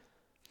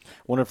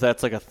 Wonder if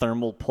that's like a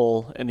thermal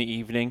pull in the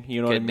evening,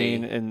 you know what I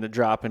mean? And the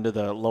drop into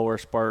the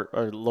lowest part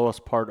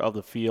of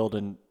the field,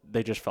 and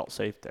they just felt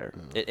safe there.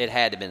 It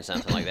had to have been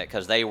something like that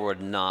because they would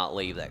not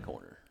leave that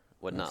corner.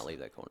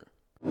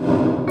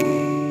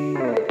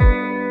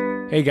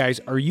 Hey guys,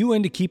 are you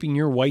into keeping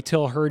your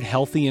whitetail herd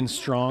healthy and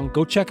strong?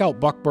 Go check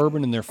out Buck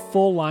Bourbon and their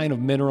full line of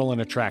mineral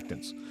and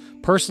attractants.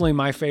 Personally,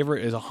 my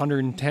favorite is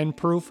 110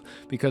 proof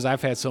because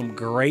I've had some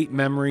great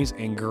memories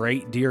and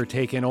great deer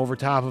taken over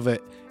top of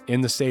it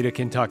in the state of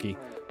Kentucky.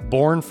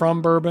 Born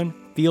from bourbon,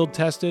 field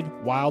tested,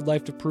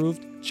 wildlife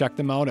approved. Check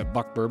them out at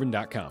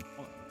buckbourbon.com.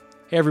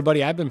 Hey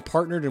everybody, I've been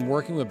partnered and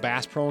working with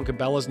Bass Pro and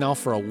Cabela's now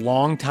for a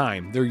long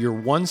time. They're your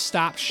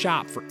one-stop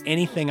shop for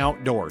anything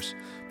outdoors.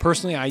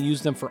 Personally, I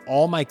use them for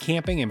all my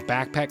camping and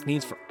backpack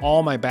needs for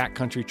all my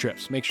backcountry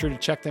trips. Make sure to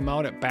check them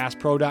out at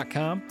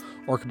basspro.com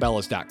or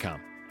cabela's.com.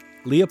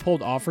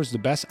 Leopold offers the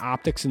best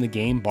optics in the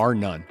game, bar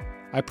none.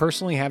 I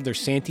personally have their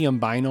Santium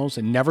binos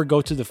and never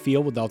go to the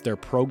field without their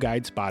Pro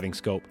Guide spotting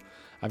scope.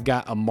 I've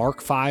got a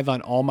Mark V on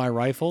all my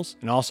rifles,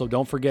 and also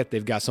don't forget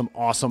they've got some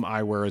awesome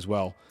eyewear as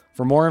well.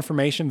 For more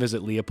information,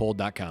 visit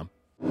leopold.com.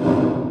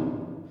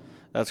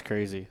 That's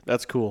crazy.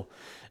 That's cool.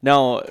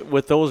 Now,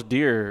 with those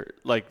deer,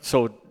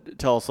 so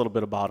tell us a little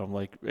bit about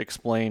them.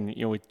 Explain,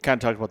 we kind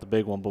of talked about the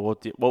big one, but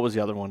what was the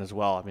other one as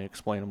well? I mean,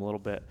 explain them a little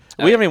bit.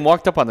 We haven't even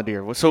walked up on the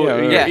deer. So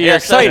you're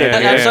excited.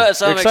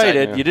 You're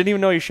excited. You didn't even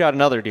know you shot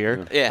another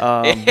deer.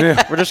 Yeah.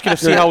 We're just going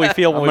to see how we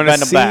feel when we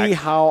bend them back. I'm going to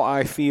see how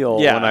I feel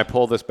when I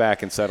pull this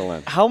back and settle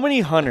in. How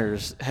many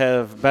hunters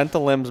have bent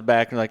the limbs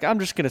back and I'm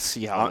just going to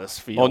see how this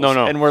feels? Oh,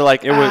 no. And we're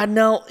like,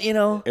 no,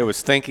 It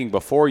was thinking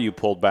before you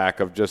pulled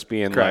back of just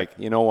being Correct. like,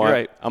 you know what?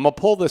 Right. I'm going to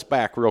pull this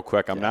back real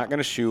quick. I'm not going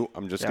to shoot.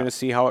 I'm just going to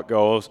see how it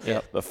goes.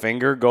 Yep. The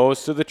finger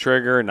goes to the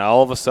trigger, and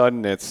all of a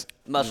sudden it's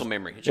muscle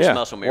memory. Just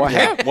muscle memory.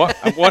 What?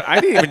 I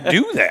didn't even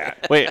do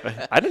that. Wait,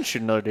 I didn't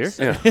shoot another deer.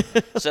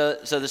 So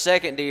the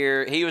second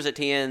deer, he was a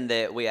 10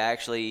 that we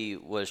actually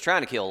was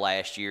trying to kill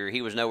last year.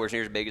 He was nowhere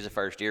near as big as the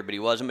first deer, but he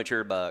was a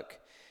mature buck.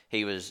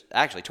 He was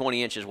actually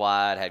 20 inches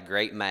wide, had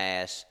great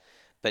mass,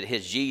 but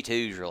his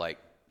G2s were like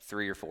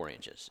 3 or 4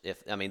 inches.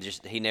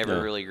 He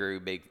never really grew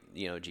big,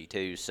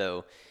 G2s.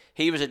 So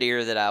he was a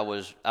deer that I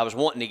was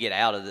wanting to get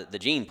out of the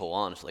gene pool,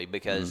 honestly,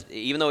 because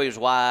even though he was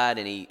wide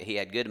and he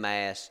had good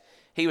mass,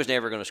 he was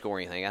never going to score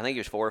anything. I think he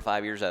was 4 or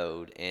 5 years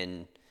old,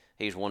 and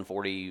he's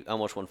 140,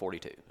 almost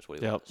 142 is what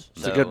he was.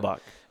 It's a good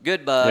buck.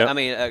 Good buck. Yep. I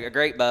mean, a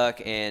great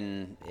buck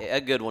and a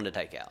good one to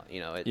take out.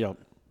 Yep.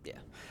 Yeah.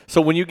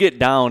 So when you get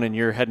down and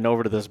you're heading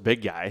over to this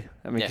big guy,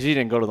 because you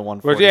didn't go to the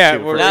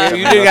 142.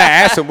 You did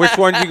ask him which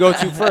one did you go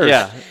to first.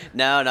 Yeah.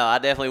 No, I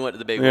definitely went to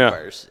the big one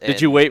first.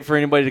 Did you wait for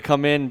anybody to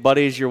come in,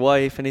 buddies, your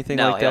wife, anything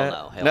like that?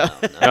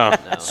 Hell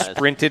no.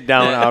 Sprinted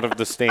down out of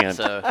the stand.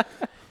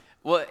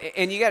 Well,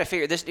 and you got to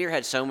figure, this deer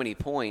had so many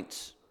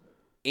points.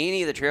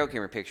 Any of the trail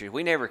camera pictures,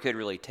 we never could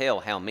really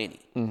tell how many.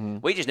 Mm-hmm.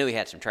 We just knew he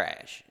had some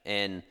trash.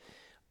 And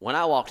when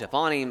I walked up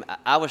on him,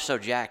 I was so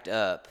jacked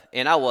up.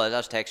 And I was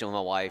texting with my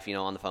wife,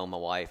 on the phone with my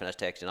wife, and I was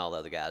texting all the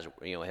other guys,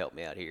 help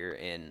me out here.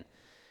 And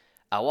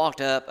I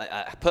walked up,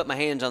 I put my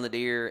hands on the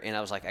deer, and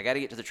I was like, I got to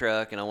get to the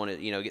truck, and I want to,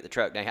 get the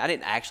truck down. I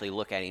didn't actually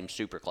look at him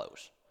super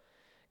close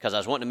because I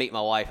was wanting to meet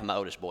my wife and my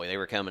oldest boy. They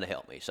were coming to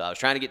help me. So I was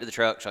trying to get to the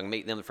truck so I can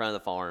meet them in front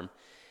of the farm.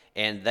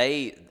 And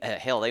they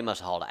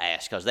must have hauled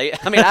ass because I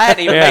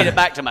hadn't even made it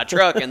back to my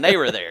truck, and they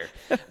were there.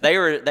 They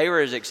were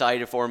as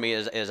excited for me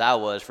as I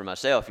was for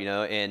myself,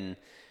 And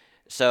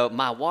so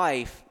my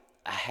wife,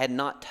 I had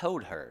not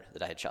told her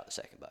that I had shot the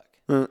second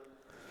buck.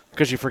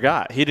 Because you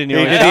forgot. He didn't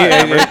even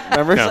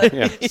remember?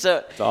 No,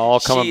 so it's all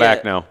coming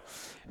back now.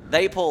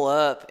 They pull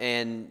up,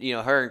 and,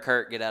 her and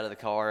Kurt get out of the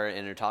car,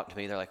 and they're talking to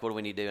me. They're like, what do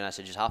we need to do? And I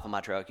said, just hop in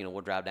my truck.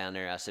 We'll drive down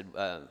there. I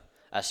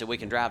said, we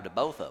can drive to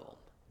both of them.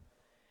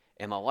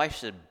 And my wife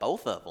said,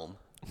 both of them?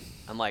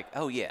 I'm like,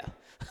 oh, yeah.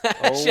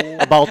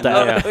 About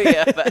that. Oh,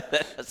 yeah.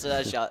 But so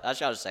I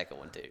shot a second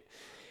one, too.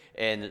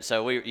 And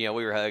so we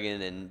were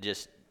hugging and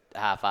just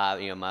high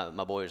five.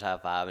 My boy was high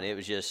five, and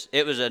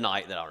it was a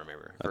night that I'll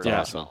remember for the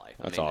rest of my life.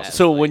 That's awesome.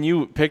 So when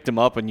you picked him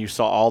up and you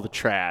saw all the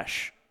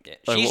trash.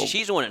 Yeah,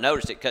 she's the one that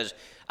noticed it because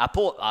I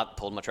pulled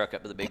my truck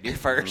up to the big deer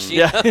first.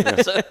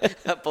 So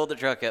I pulled the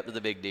truck up to the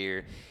big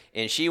deer,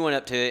 and she went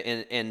up to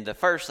it, and the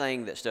first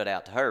thing that stood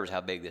out to her was how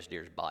big this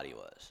deer's body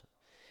was.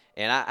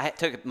 And I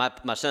took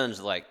my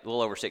son's like a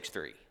little over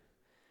 6'3".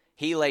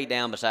 He laid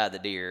down beside the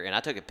deer, and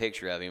I took a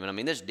picture of him.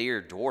 And this deer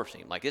dwarfs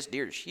him. Like, this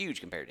deer is huge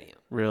compared to him.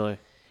 Really?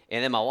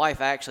 And then my wife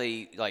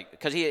actually,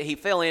 because he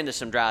fell into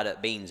some dried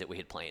up beans that we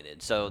had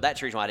planted. So that's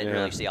the reason why I didn't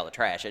really see all the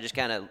trash. I just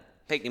kind of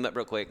picked him up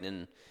real quick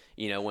and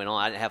then, went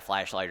on. I didn't have a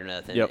flashlight or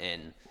nothing. Yep.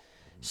 And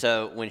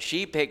So when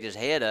she picked his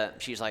head up,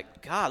 she's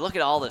like, God, look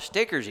at all the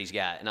stickers he's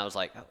got. And I was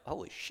like,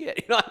 holy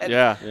shit.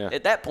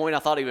 At that point, I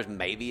thought he was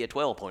maybe a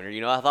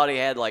 12-pointer. I thought he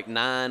had like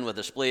 9 with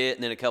a split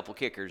and then a couple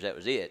kickers. That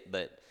was it.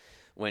 But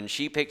when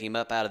she picked him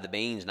up out of the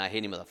beans and I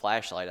hit him with a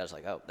flashlight, I was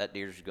like, oh, that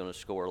deer's going to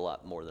score a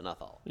lot more than I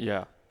thought.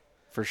 Yeah,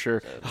 for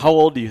sure. So, how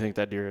old do you think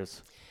that deer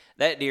is?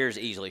 That deer is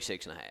easily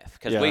 6.5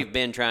 because we've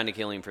been trying to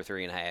kill him for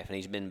 3.5, and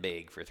he's been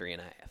big for 3.5.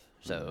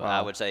 So wow.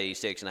 I would say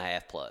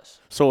 6.5 plus.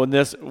 So in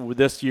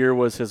this year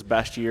was his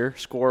best year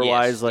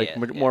score-wise,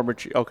 more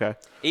mature. Okay.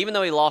 Even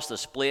though he lost the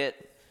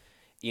split,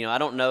 I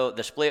don't know.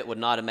 The split would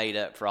not have made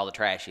up for all the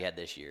trash he had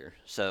this year.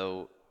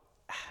 So,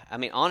 I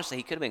mean, honestly,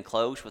 he could have been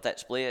close with that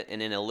split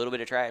and then a little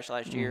bit of trash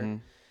last year.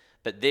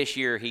 But this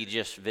year, he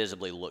just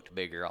visibly looked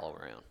bigger all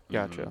around.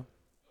 Gotcha.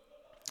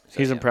 So,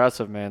 he's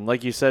impressive, man.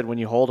 Like you said, when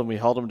you hold him, we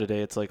held him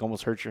today. It's like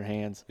almost hurts your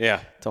hands.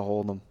 To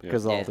hold him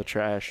because of all the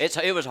trash.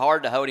 It was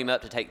hard to hold him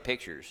up to take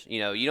pictures.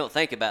 You don't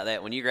think about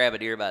that when you grab a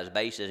deer by his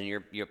bases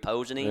and you're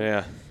posing him.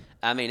 Yeah.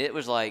 I mean, it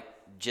was like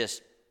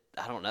just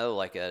I don't know,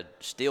 like a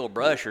steel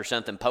brush or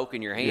something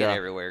poking your hand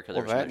everywhere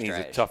because that needs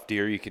trash. A tough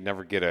deer. You can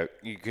never get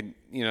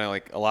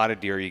like a lot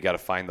of deer, you got to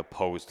find the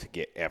pose to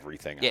get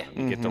everything on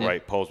them. Get the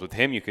right pose. With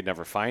him, you could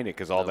never find it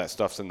because all that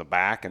stuff's in the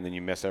back and then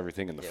you miss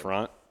everything in the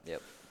front.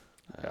 Yep.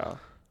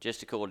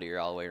 Just a cool deer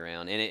all the way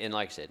around. And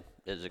like I said,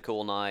 it was a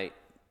cool night.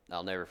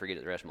 I'll never forget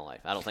it the rest of my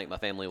life. I don't think my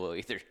family will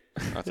either.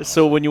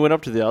 So when you went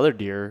up to the other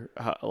deer,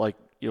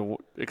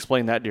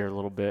 explain that deer a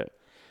little bit.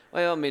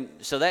 Well, I mean,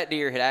 so that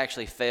deer had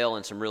actually fell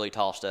in some really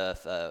tall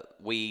stuff,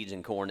 weeds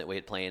and corn that we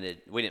had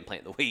planted. We didn't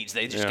plant the weeds;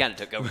 they just kind of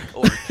took over the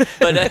corn.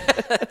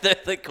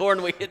 But the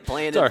corn we had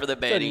planted for the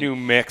bedding. It's a new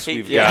mix.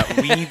 We've got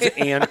weeds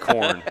and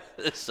corn.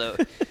 So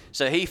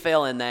he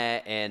fell in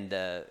that, and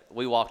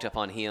we walked up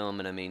on him,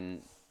 and I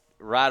mean,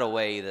 right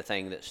away the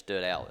thing that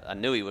stood out. I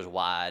knew he was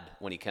wide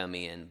when he come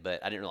in,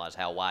 but I didn't realize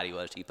how wide he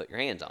was till you put your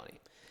hands on him.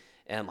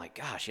 And I'm like,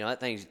 gosh, that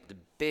thing's the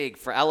big.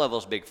 I love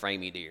those big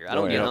framey deer. I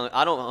don't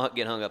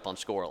get hung up on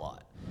score a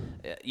lot.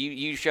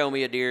 You show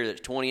me a deer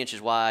that's 20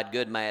 inches wide,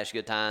 good mass,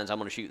 good tines. I'm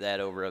going to shoot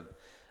that over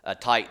a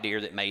tight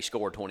deer that may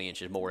score 20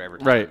 inches more every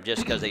time,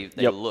 just because they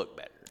look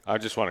better. I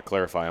just want to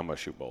clarify. I'm going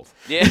to shoot both.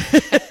 Yeah,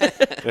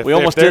 we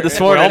almost did this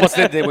morning.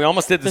 We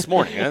almost did this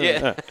morning.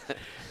 Yeah.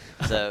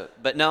 So,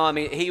 but no, I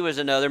mean, he was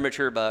another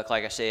mature buck.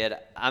 Like I said,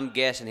 I'm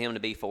guessing him to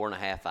be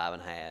 4.5,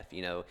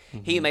 5.5.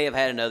 He may have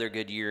had another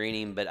good year in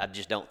him, but I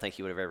just don't think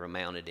he would have ever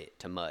mounted it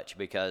to much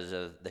because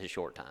of his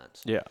short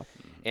tines. Yeah.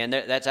 And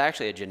that's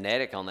actually a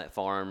genetic on that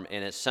farm,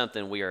 and it's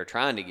something we are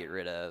trying to get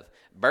rid of.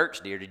 Burt's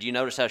deer. Did you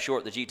notice how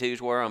short the G2s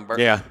were on Burt?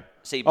 Yeah.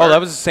 See, Burt, that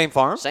was the same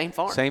farm? Same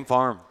farm. Same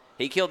farm.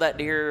 He killed that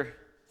deer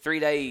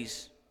 3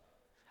 days.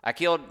 I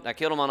killed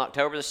him on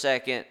October the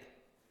 2nd.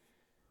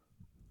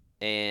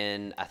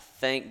 And I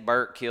think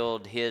Burt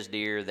killed his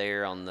deer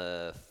there on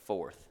the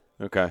 4th.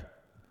 Okay.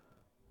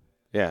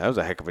 Yeah, that was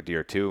a heck of a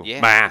deer, too.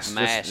 Yeah. Mass.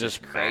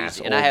 Just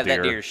crazy. And I have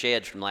that deer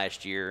sheds from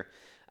last year.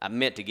 I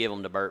meant to give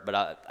them to Burt, but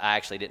I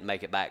actually didn't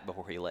make it back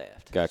before he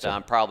left. Gotcha. So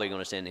I'm probably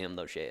going to send him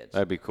those sheds.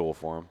 That'd be cool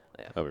for him.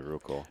 Yeah. That'd be real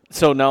cool.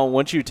 So now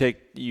once you took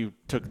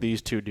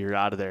these 2 deer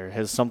out of there,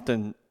 has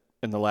something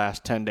in the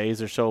last 10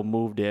 days or so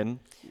moved in?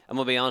 I'm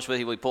gonna be honest with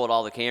you. We pulled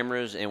all the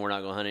cameras, and we're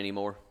not gonna hunt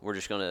anymore. We're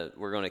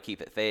gonna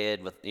keep it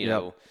fed with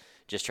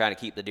just trying to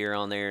keep the deer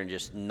on there and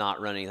just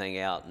not run anything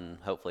out, and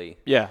hopefully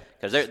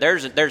because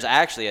there's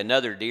actually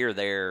another deer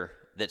there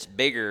that's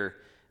bigger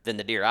than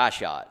the deer I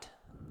shot,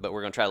 but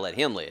we're gonna try to let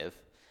him live,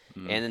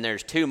 and then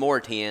there's 2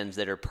 more 10s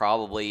that are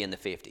probably in the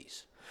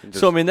 50s.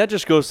 So I mean that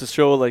just goes to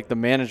show like the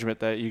management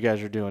that you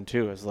guys are doing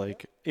too is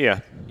like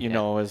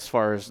as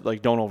far as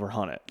like don't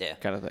overhunt it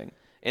kind of thing.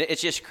 And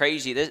it's just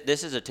crazy.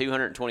 This is a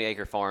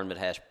 220-acre farm that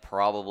has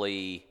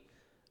probably,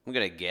 I'm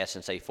going to guess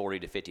and say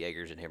 40 to 50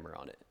 acres of timber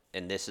on it.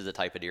 And this is the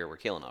type of deer we're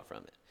killing off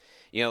from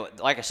it.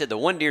 Like I said, the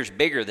one deer's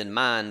bigger than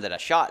mine that I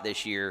shot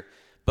this year,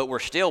 but we're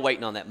still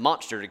waiting on that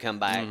monster to come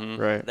back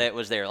that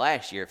was there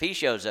last year. If he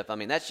shows up, I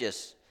mean, that's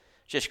just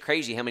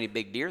crazy how many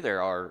big deer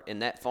there are in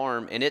that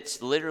farm. And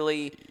it's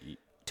literally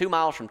 2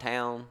 miles from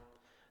town.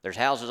 There's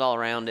houses all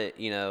around it,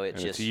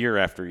 it's year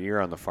after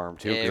year on the farm,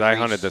 too. Because I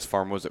hunted this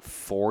farm, was it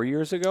 4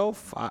 years ago?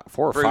 4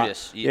 or 5?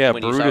 Brutus. Yeah,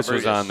 Brutus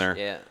was on there.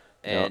 Yeah.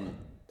 And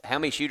how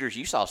many shooters?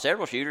 You saw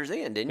several shooters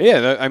then, didn't you?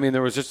 Yeah, I mean,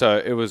 there was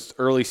it was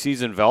early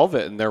season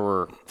velvet, and there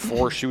were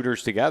 4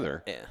 shooters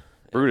together. Yeah.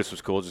 Brutus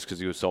was cool just because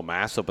he was so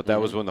massive, but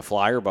that was when the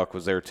flyer buck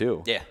was there,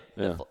 too. Yeah.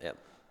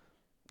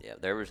 Yeah,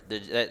 there was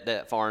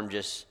that farm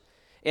just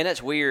 – and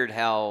that's weird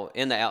how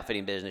in the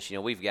outfitting business,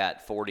 we've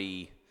got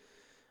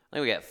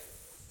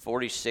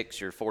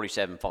 46 or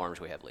 47 farms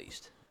we have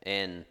leased.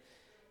 And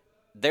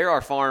there are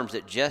farms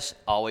that just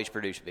always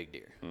produce big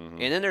deer.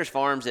 And then there's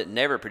farms that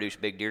never produce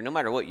big deer no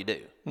matter what you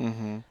do.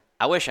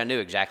 I wish I knew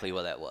exactly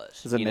what that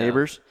was. Is it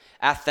neighbors?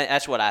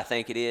 That's what I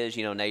think it is,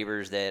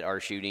 neighbors that are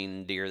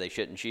shooting deer they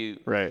shouldn't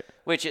shoot. Right.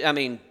 Which, I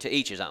mean, to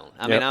each his own.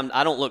 I mean,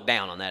 I don't look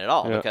down on that at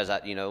all because,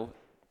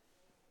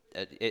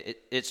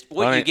 it's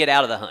what you get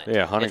out of the hunt.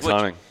 Yeah, hunting's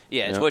hunting.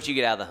 It's what you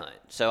get out of the hunt.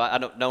 So I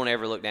don't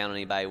ever look down on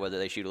anybody whether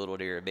they shoot a little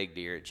deer or a big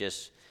deer.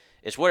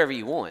 it's whatever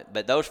you want.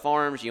 But those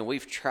farms,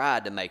 we've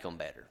tried to make them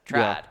better.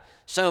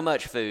 So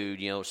much food,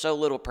 so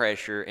little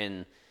pressure,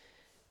 and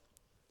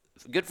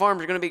good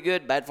farms are going to be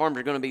good, bad farms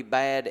are going to be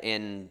bad,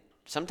 and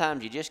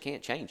sometimes you just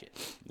can't change it.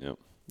 Yep.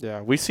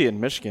 Yeah, we see it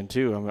in Michigan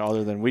too. I mean,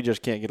 other than we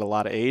just can't get a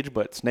lot of age,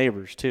 but it's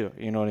neighbors too.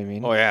 You know what I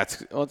mean? Oh yeah,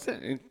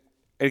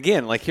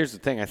 again, like here's the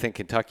thing. I think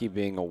Kentucky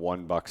being a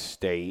 $1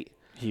 state,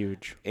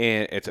 huge,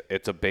 and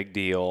it's a big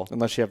deal.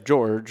 Unless you have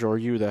George or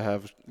you that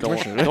have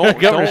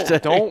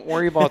don't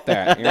worry about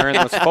that, Aaron.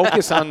 Let's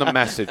focus on the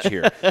message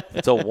here.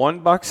 It's a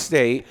 $1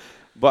 state,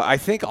 but I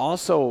think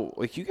also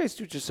like you guys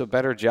do just a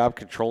better job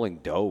controlling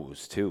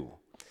does too.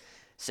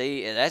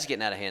 See, that's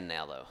getting out of hand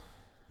now though.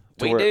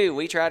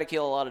 We try to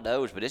kill a lot of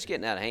does, but it's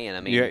getting out of hand. I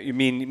mean, you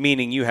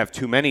meaning you have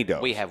too many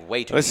does. We have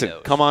way too many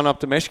does. Come on up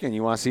to Michigan.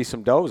 You want to see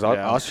some does?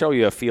 I'll show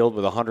you a field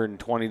with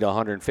 120 to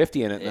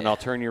 150 in it, and then I'll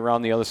turn you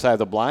around the other side of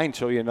the blind,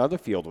 show you another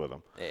field with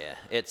them.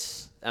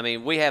 Yeah,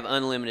 we have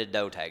unlimited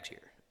doe tags here,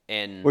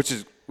 and which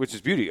is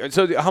beauty.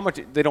 So how much?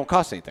 They don't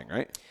cost anything,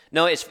 right?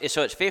 No, it's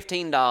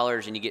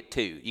 $15, and you get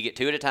two. You get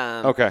two at a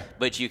time. Okay.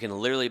 But you can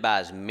literally buy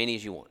as many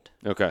as you want.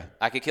 Okay.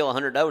 I could kill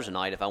 100 does a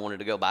night if I wanted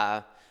to go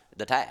buy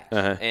the tags,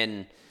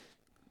 and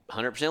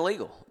 100%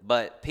 legal.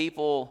 But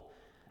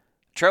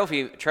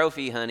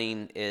trophy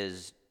hunting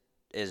is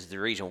the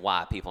reason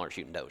why people aren't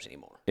shooting does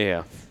anymore.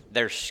 Yeah.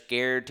 They're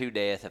scared to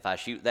death. If I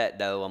shoot that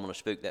doe, I'm going to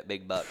spook that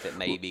big buck that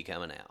may be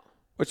coming out.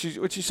 Which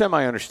you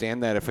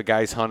semi-understand that if a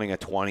guy's hunting a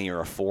 20 or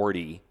a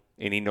 40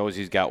 and he knows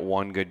he's got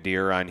one good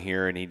deer on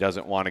here and he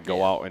doesn't want to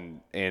go out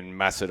and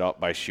mess it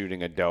up by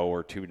shooting a doe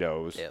or two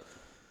does. Yep.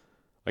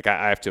 Like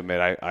I have to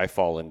admit, I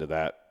fall into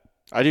that.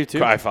 I do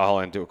too. I fall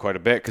into it quite a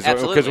bit because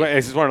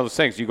it's one of those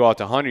things. You go out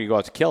to hunt or you go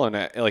out to kill,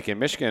 and like in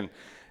Michigan,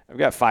 I've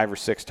got 5 or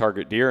 6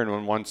 target deer, and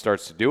when one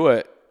starts to do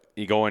it,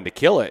 you go in to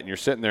kill it, and you're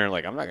sitting there and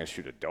like, I'm not going to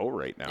shoot a doe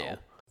right now. Yeah.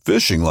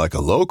 Fishing like a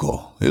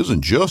local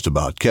isn't just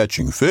about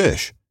catching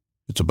fish.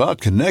 It's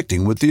about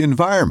connecting with the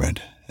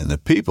environment and the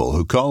people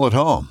who call it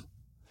home.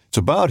 It's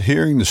about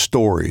hearing the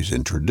stories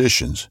and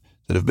traditions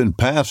that have been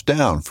passed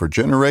down for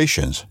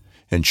generations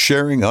and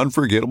sharing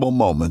unforgettable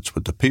moments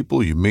with the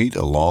people you meet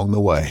along the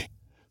way.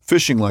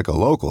 Fishing like a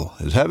local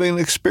is having an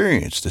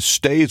experience that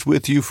stays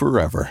with you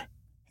forever.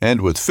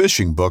 And with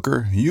Fishing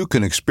Booker, you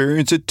can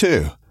experience it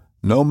too,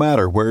 no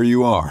matter where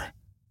you are.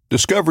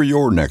 Discover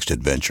your next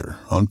adventure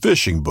on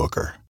Fishing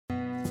Booker.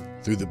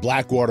 Through the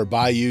Blackwater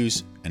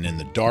bayous and in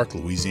the dark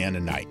Louisiana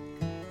night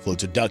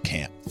floats a duck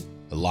camp,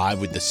 alive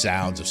with the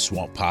sounds of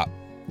swamp pop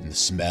and the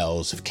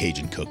smells of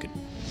Cajun cooking.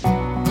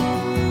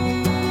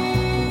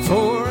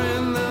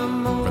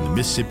 From the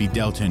Mississippi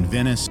Delta in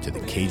Venice to the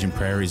Cajun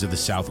prairies of the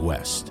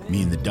Southwest,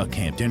 me and the Duck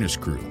Camp Dinners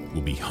crew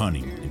will be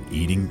hunting and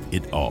eating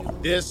it all.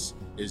 This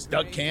is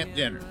Duck Camp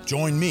Dinner.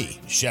 Join me,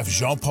 Chef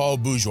Jean-Paul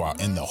Bourgeois,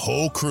 and the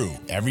whole crew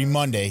every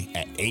Monday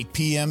at 8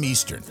 p.m.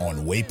 Eastern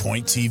on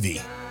Waypoint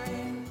TV.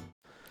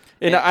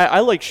 And I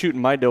like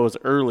shooting my does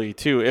early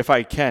too, if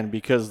I can,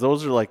 because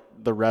those are like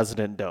the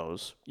resident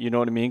does. You know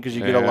what I mean? Because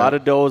you get a lot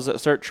of does that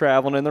start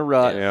traveling in the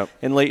rut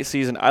in late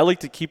season. I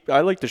like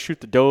to shoot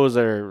the does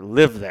that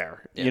live there.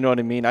 Yep. You know what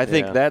I mean? I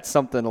think that's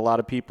something a lot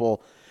of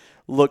people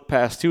look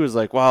past too. Is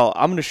like, wow,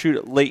 I'm going to shoot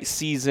it late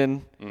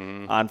season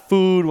on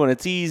food when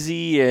it's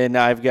easy, and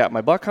I've got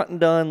my buck hunting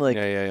done. Like,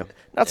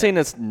 not saying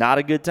it's not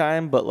a good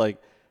time, but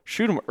like,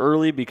 shoot them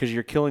early because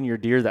you're killing your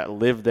deer that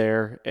live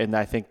there, and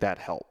I think that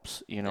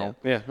helps, you know?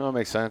 Yeah, no, it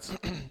makes sense.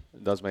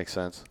 It does make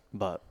sense.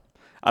 But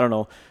I don't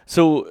know.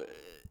 So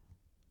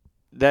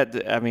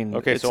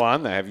Okay, so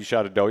on that, have you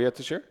shot a doe yet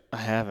this year? I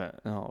haven't,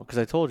 no, because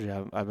I told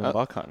you I've been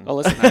buck hunting. Oh,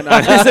 listen,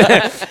 I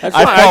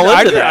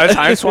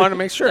just wanted to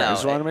make sure.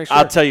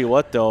 I'll tell you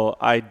what, though,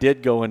 I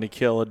did go in to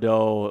kill a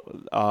doe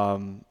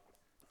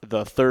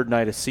the third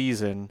night of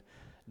season.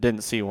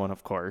 Didn't see one,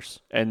 of course.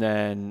 And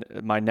then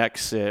my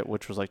next sit,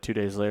 which was like 2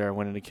 days later, I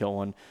went in to kill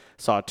one,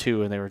 saw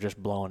 2, and they were just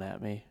blowing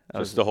at me.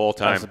 Just the whole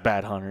time. I was a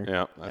bad hunter.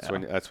 Yeah,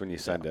 that's when you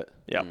send it.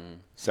 Yeah.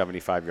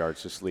 75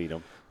 yards, just lead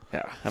them.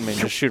 Yeah, I mean,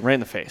 just shoot right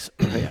in the face.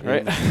 Right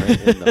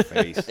in the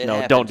face.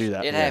 No, don't do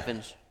that. It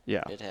happens.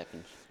 Yeah. It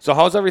happens. So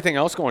how's everything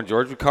else going,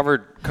 George? We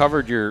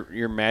covered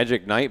your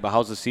magic night, but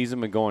how's the season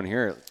been going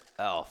here?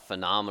 Oh,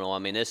 phenomenal. I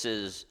mean, I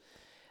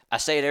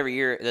say it every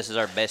year, this is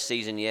our best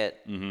season yet,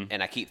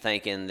 and I keep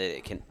thinking that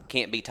it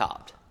can't be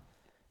topped.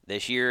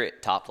 This year,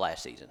 it topped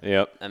last season.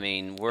 Yep. I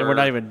mean, we're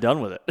not even done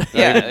with it.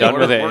 Yeah,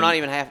 we're not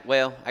even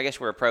well, I guess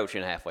we're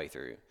approaching halfway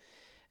through.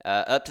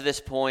 Up to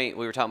this point,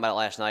 we were talking about it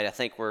last night, I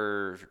think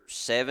we're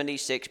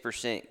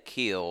 76%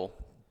 kill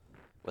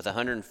with a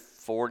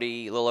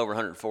little over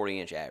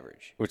 140-inch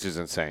average. Which is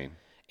insane.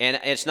 And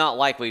it's not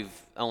like we've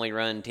only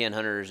run 10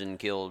 hunters and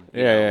killed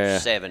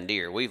 7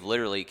 deer. We've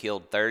literally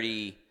killed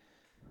 38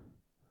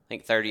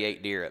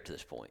 deer up to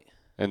this point.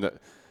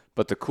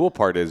 But the cool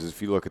part is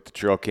if you look at the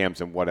trail cams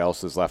and what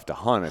else is left to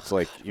hunt, it's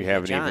like you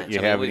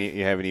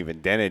haven't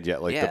even dented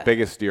yet. Like the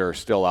biggest deer are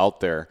still out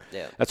there.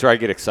 Yeah. That's where I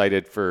get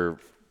excited for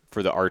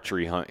the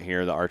archery hunt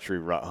here, the archery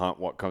rut hunt.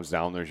 What comes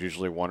down, there's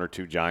usually 1 or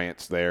 2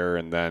 giants there,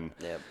 and then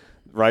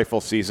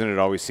rifle season, it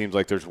always seems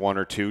like there's one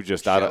or two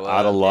just out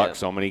of luck. Yeah.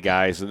 So many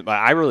guys. But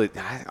I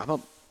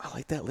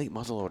like that late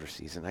muzzleloader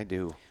season. I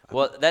do.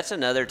 Well, that's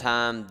another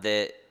time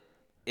that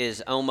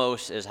is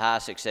almost as high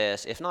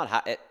success, if not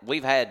high.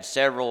 We've had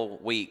several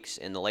weeks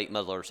in the late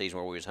muzzleloader season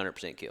where we was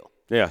 100% kill.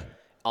 Yeah.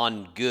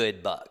 On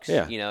good bucks.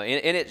 Yeah.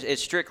 And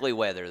it's strictly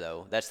weather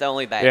though. That's the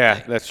only bad thing.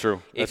 Yeah, that's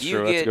true. If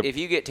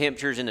you get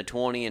temperatures in the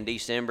 20 in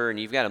December and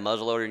you've got a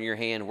muzzleloader in your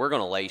hand, we're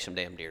going to lay some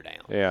damn deer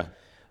down. Yeah.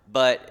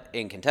 But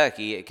in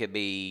Kentucky, it could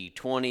be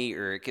 20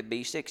 or it could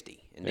be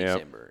 60 in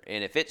December.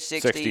 And if it's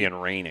 60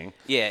 and raining.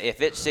 Yeah, if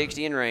it's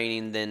 60 and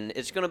raining, then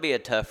it's going to be a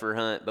tougher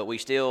hunt. But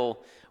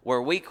where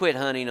we quit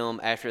hunting them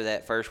after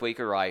that first week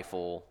of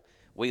rifle,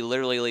 we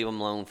literally leave them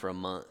alone for a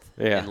month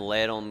and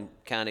let them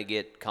kind of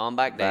get calm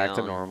back down. Back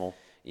to normal.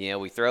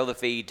 We throw the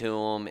feed to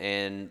them,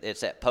 and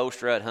it's that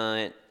post-rut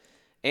hunt.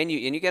 And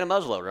you get a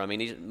muzzleloader. I mean,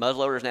 these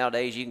muzzleloaders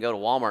nowadays, you can go to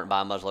Walmart and buy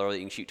a muzzleloader that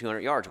you can shoot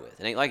 200 yards with.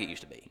 It ain't like it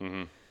used to be.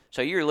 Mm-hmm.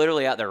 So you're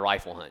literally out there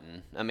rifle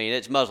hunting. I mean,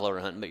 it's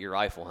muzzleloader hunting, but you're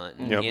rifle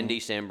hunting in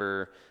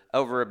December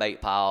over a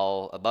bait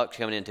pile. A buck's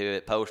coming into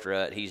it,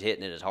 post-rut. He's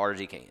hitting it as hard as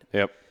he can.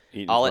 Yep.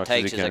 All it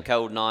takes is a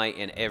cold night,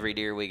 and every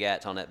deer we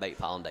got's on that bait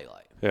pile in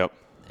daylight. Yep.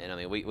 And, I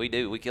mean,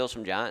 we kill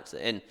some giants.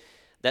 And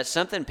that's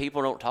something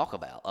people don't talk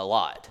about a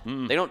lot.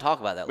 They don't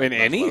talk about that. In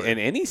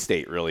any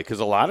state, really,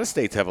 because a lot of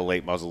states have a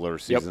late muzzleloader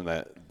season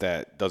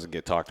that doesn't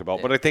get talked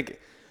about. But I think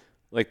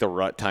like the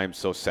rut time's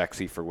so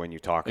sexy for when you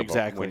talk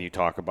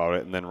about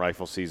it, and then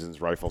rifle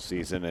season's rifle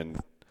season, and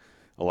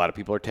a lot of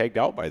people are tagged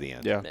out by the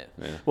end. Yeah.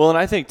 Well, and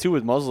I think too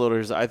with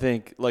muzzleloaders, I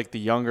think like the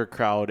younger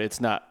crowd,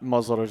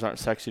 muzzleloaders aren't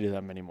sexy to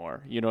them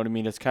anymore. You know what I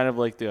mean? It's kind of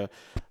like the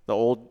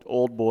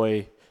old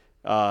boy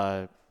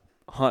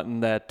hunting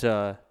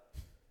that.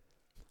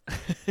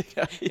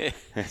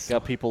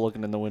 Got people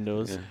looking in the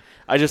windows. Yeah.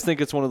 I just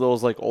think it's one of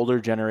those like older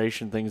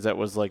generation things that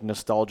was like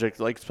nostalgic,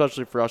 like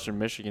especially for us in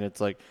Michigan. It's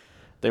like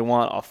they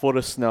want a foot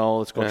of snow.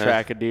 Let's go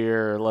track a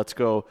deer. Or let's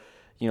go,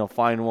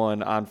 find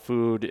one on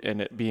food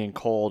and it being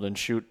cold and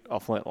shoot a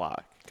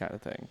flintlock kind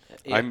of thing.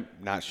 Yeah. I'm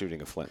not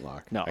shooting a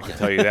flintlock. No, I can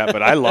tell you that.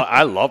 But I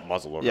love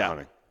muzzleloader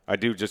hunting. I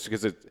do, just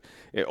because it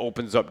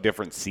opens up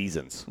different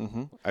seasons.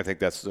 Mm-hmm. I think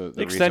that's the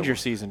extend reason. Your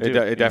season too.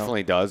 It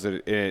definitely does.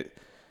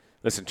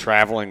 Listen,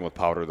 traveling with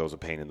powder, though, is a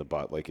pain in the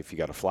butt. Like, if you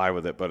got to fly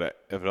with it. But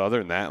other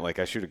than that, like,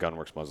 I shoot a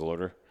Gunworks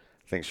muzzleloader.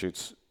 I think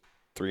shoots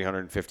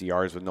 350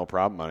 yards with no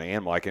problem on an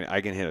animal. I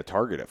can hit a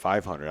target at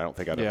 500. I don't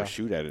think I'd ever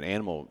shoot at an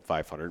animal at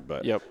 500,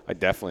 but I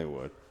definitely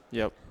would.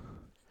 Yep.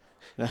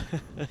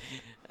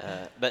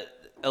 But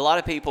a lot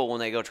of people, when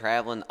they go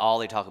traveling, all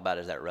they talk about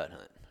is that rut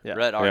hunt. Yeah.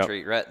 Rut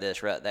archery, rut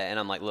this, rut that. And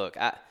I'm like, look,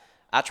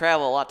 I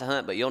travel a lot to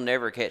hunt, but you'll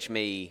never catch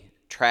me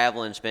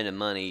traveling, spending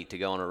money to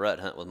go on a rut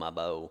hunt with my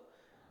bow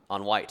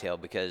on whitetail,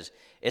 because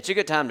it's a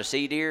good time to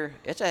see deer.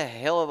 It's a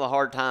hell of a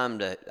hard time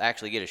to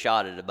actually get a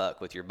shot at a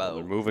buck with your bow.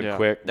 They're moving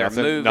quick. They're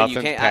moving. Nothing's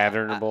you can't,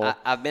 patternable.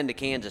 I've been to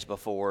Kansas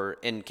before,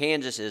 and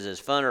Kansas is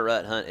as fun a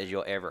rut hunt as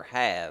you'll ever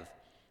have.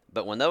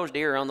 But when those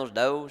deer are on those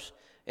does,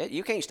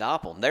 you can't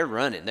stop them. They're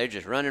running. They're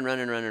just running.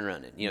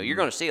 You're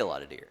going to see a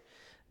lot of deer.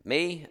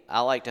 Me,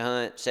 I like to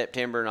hunt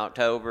September and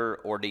October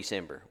or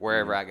December,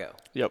 wherever I go.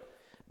 Yep.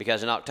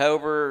 Because in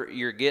October,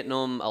 you're getting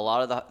them, a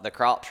lot of the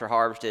crops are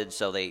harvested,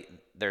 so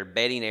their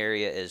bedding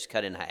area is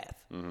cut in half.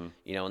 Mm-hmm.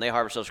 When they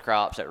harvest those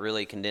crops, that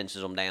really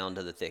condenses them down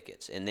to the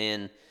thickets. And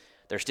then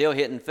they're still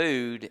hitting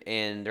food,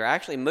 and they're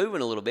actually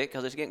moving a little bit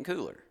because it's getting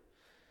cooler.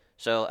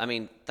 So, I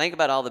mean, think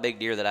about all the big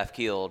deer that I've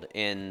killed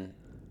in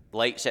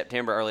late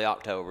September, early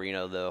October.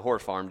 The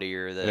horse farm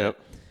deer, the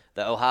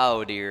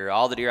Ohio deer,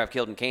 all the deer I've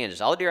killed in Kansas.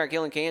 All the deer I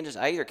kill in Kansas,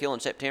 I either kill in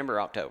September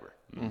or October.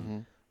 Mm-hmm.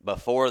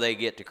 Before they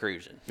get to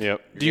cruising.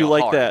 Yep. Do you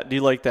like that? Do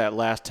you like that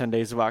last 10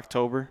 days of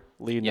October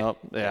leading up?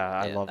 Yeah,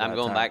 I love that. I'm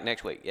going time. back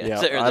next week. Yeah,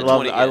 I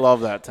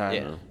love that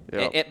time.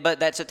 Yeah. But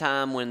that's a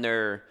time when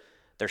they're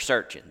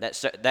searching.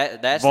 That's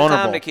the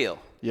time to kill.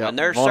 Yeah. When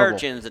they're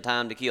searching is the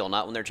time to kill,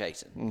 not when they're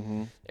chasing.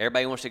 Mm-hmm.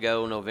 Everybody wants to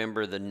go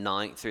November the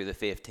 9th through the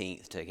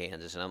 15th to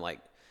Kansas, and I'm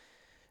like,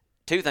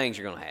 two things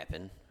are going to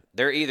happen.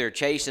 They're either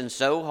chasing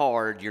so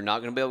hard you're not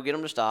going to be able to get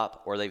them to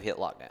stop, or they've hit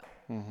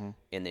lockdown,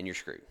 and then you're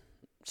screwed.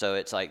 So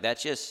it's like,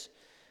 that's just,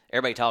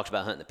 everybody talks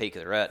about hunting the peak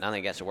of the rut, and I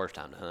think that's the worst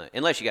time to hunt,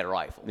 unless you got a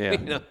rifle.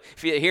 Yeah.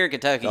 If you're here in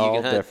Kentucky,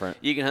 different.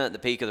 You can hunt the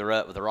peak of the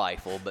rut with a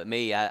rifle. But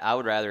me, I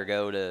would rather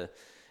go to,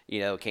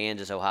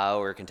 Kansas, Ohio,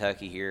 or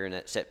Kentucky here in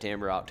that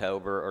September,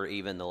 October, or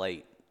even the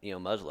late,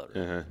 muzzleloader.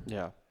 Uh-huh.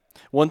 Yeah.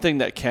 One thing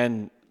that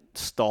can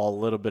stall a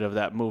little bit of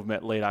that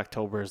movement late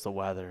October is the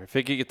weather. If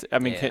it gets,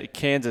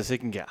 Kansas, it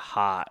can get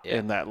hot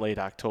in that late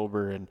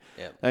October, and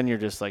then you're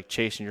just like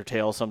chasing your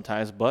tail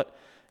sometimes. But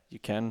you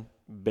can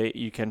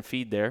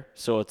feed there,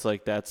 so it's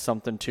like that's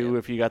something too.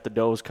 If you got the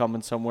does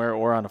coming somewhere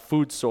or on a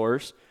food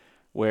source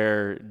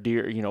where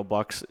deer,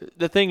 bucks,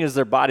 the thing is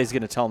their body's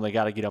going to tell them they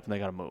got to get up and they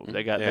got to move.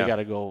 They got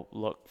to go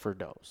look for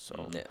does.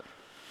 So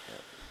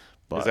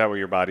But, is that what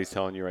your body's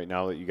telling you right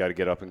now, that you got to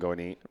get up and go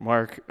and eat?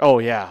 Mark? Oh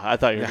yeah, I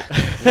thought you were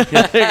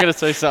going to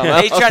say something.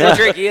 He's trying to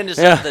trick you into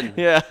something.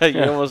 Yeah,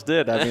 you almost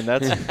did. I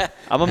mean,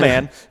 I'm a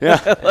man.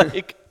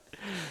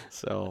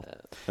 So,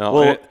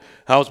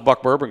 how's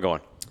Buck Bourbon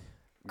going?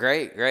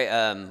 Great.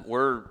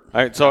 All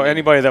right, so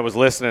anybody that was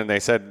listening, they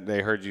said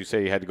they heard you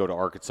say you had to go to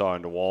Arkansas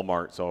and to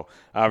Walmart. So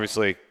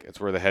obviously, it's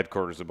where the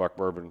headquarters of Buck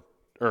Bourbon,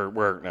 or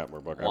where Buck.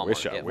 Walmart,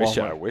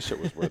 I wish it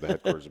was where the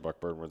headquarters of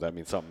Buck Bourbon was. That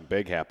means something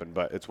big happened,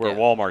 but it's where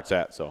Walmart's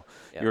at. So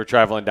you were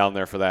traveling down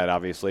there for that,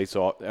 obviously.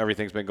 So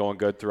everything's been going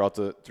good throughout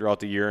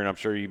the year, and I'm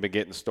sure you've been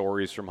getting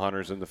stories from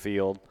hunters in the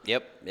field.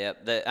 Yep.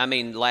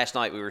 Last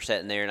night we were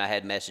sitting there, and I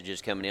had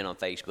messages coming in on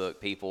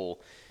Facebook.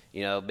 People,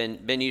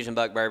 been using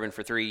Buck Bourbon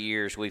for 3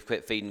 years. We've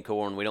quit feeding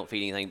corn. We don't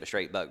feed anything but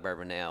straight Buck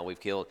Bourbon now. We've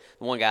killed.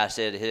 One guy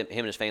said him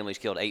and his family's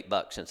killed 8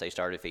 bucks since they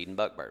started feeding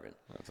Buck Bourbon.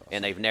 That's awesome.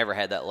 And they've never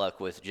had that luck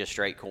with just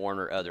straight corn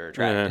or other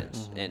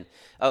attractants. Mm-hmm.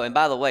 And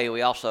by the way,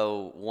 we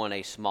also won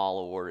a small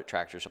award at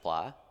Tractor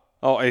Supply.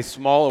 Oh, a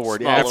small award.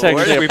 We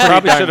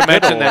probably should have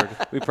mentioned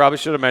that. We probably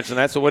should have mentioned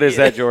that. So what is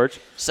that, George?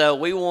 So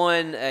we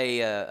won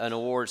an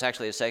award. It's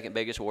actually the second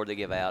biggest award they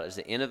give out. It's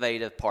the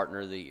Innovative Partner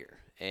of the Year.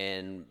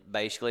 And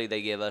basically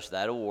they give us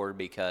that award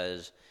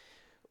because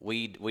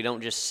we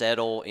don't just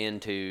settle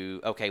into,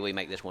 okay, we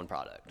make this one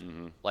product.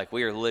 Mm-hmm. Like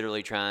we are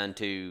literally trying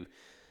to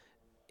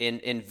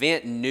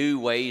invent new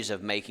ways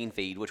of making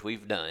feed, which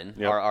we've done.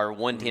 Yep. Our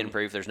 110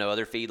 proof, there's no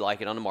other feed like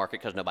it on the market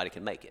because nobody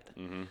can make it.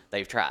 Mm-hmm.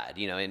 They've tried,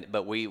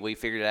 but we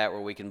figured it out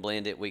where we can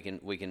blend it. We can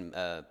put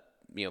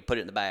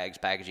it in the bags,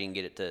 packaging,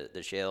 get it to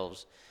the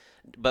shelves.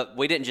 But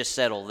we didn't just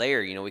settle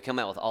there. We come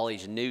out with all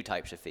these new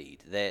types of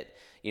feed that,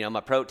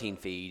 my protein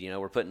feed,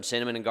 we're putting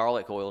cinnamon and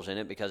garlic oils in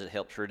it because it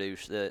helps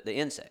reduce the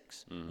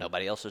insects. Mm-hmm.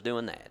 Nobody else is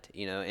doing that,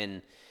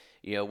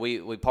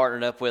 we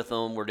partnered up with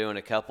them. We're doing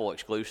a couple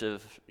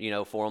exclusive,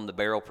 for them, the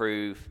barrel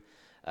proof.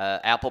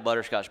 Apple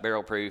butterscotch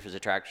barrel proof is a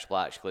Tractor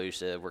Supply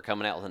exclusive. We're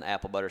coming out with an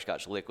apple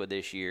butterscotch liquid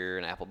this year,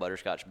 an apple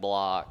butterscotch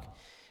block.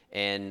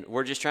 And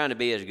we're just trying to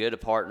be as good a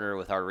partner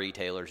with our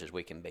retailers as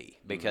we can be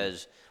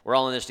because we're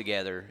all in this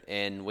together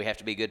and we have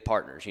to be good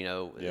partners,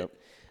 Yep.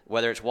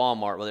 Whether it's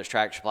Walmart, whether it's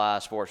Tractor Supply,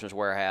 Sportsman's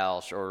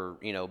Warehouse, or,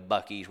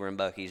 Buc-ee's, we're in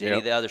Buc-ee's, any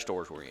of the other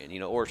stores we're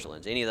in,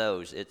 Orchard's, any of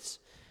those,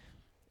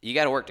 you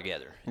got to work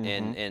together.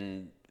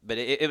 Mm-hmm. But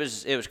it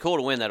was cool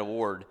to win that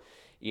award,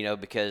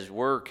 because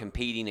we're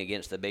competing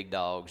against the big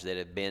dogs that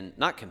have been,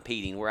 not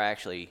competing, we're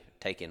actually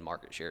taking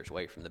market shares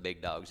away from the big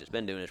dogs that's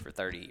been doing this for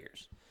 30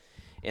 years.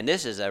 And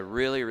this is a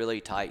really, really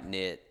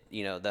tight-knit,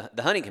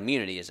 the hunting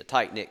community is a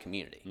tight-knit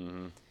community.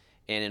 Mm-hmm.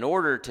 And in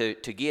order to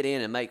get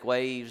in and make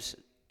waves,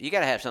 you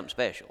got to have something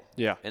special.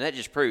 Yeah. And that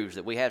just proves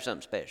that we have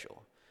something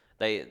special.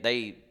 They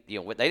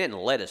didn't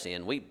let us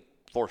in. We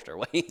forced our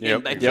way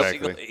in, basically.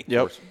 Exactly.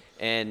 Yep.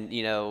 And,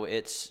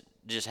 it's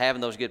just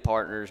having those good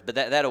partners. But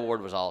that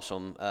award was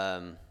awesome.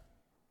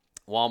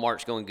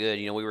 Walmart's going good.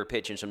 We were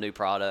pitching some new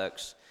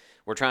products.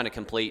 We're trying to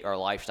complete our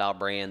lifestyle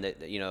brand that,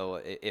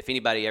 if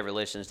anybody ever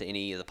listens to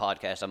any of the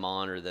podcasts I'm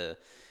on or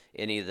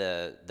any of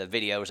the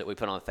videos that we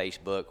put on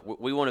Facebook,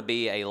 we want to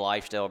be a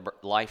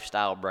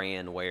lifestyle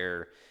brand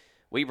where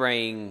we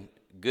bring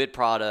good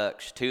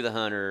products to the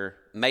hunter,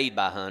 made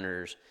by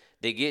hunters,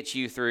 that gets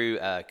you through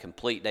a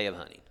complete day of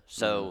hunting.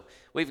 So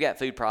we've got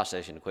food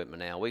processing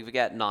equipment now. We've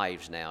got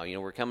knives now.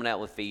 We're coming out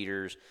with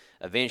feeders.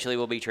 Eventually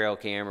we'll be trail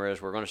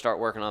cameras. We're going to start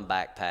working on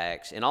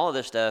backpacks. And all of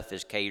this stuff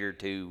is catered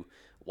to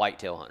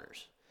whitetail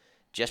hunters.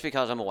 Just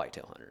because I'm a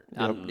whitetail hunter.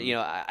 Yep.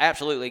 I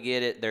absolutely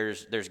get it.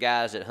 There's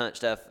guys that hunt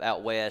stuff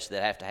out west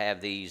that have to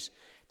have these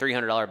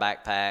 $300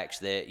 backpacks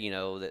that,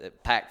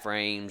 that pack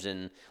frames.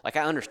 And, I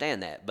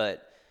understand that.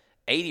 But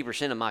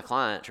 80% of my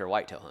clients are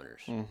whitetail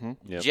hunters. Mm-hmm.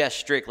 Yep. Just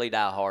strictly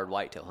diehard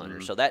whitetail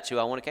hunters. Mm-hmm. So that's who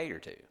I want to cater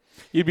to.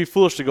 You'd be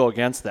foolish to go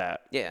against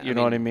that. Yeah. You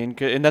know what I mean?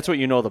 And that's what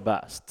you know the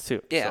best,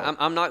 too. Yeah. So.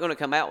 I'm not going to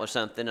come out with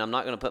something. I'm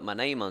not going to put my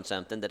name on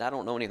something that I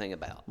don't know anything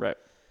about. Right.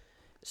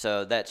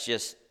 So that's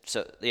just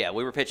 –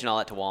 we were pitching all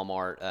that to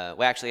Walmart.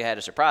 We actually had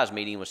a surprise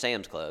meeting with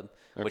Sam's Club,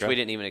 which we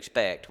didn't even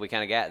expect. We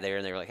kind of got there,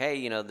 and they were like,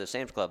 hey, the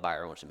Sam's Club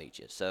buyer wants to meet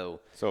you.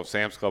 So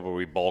Sam's Club, were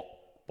we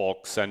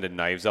bulk sending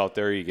knives out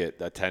there? You get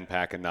a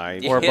 10-pack of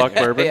knives. Or Buck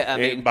Bourbon.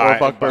 Or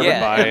Buck Bourbon.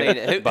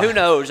 Yeah, who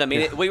knows?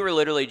 We were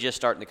literally just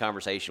starting the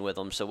conversation with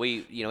them. So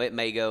it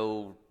may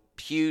go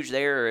huge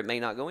there or it may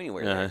not go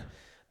anywhere there.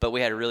 But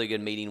we had a really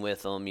good meeting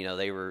with them.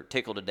 They were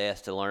tickled to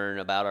death to learn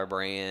about our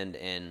brand.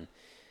 And,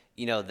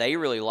 they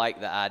really like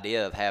the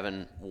idea of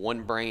having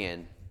one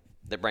brand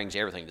that brings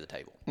everything to the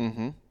table.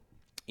 Mm-hmm.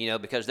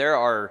 Because there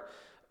are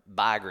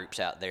buy groups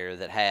out there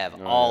that have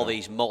all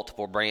these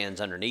multiple brands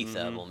underneath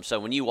of them.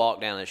 So when you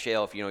walk down the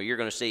shelf, you're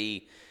going to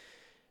see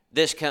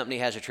this company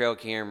has a trail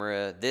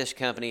camera, this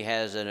company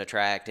has an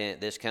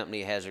attractant, this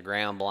company has a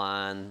ground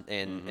blind,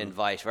 and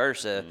vice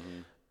versa.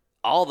 Mm-hmm.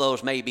 All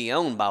those may be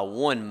owned by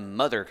one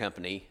mother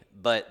company,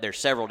 but there's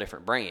several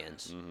different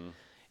brands. Mm-hmm.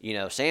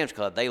 Sam's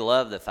Club, they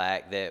love the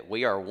fact that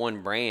we are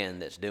one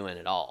brand that's doing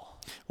it all.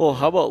 Well,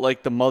 how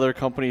about the mother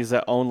companies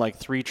that own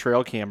 3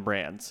 trail cam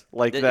brands,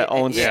 that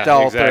own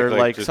Stealth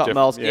or something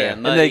else? Yeah,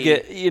 and they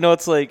get,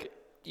 it's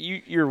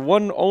you're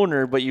one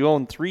owner, but you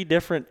own 3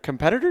 different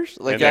competitors.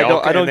 Like and I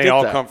don't get that. They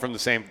all come from the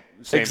same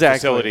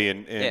facility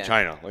in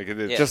China. Like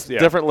it's just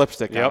different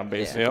lipstick on them,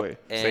 basically.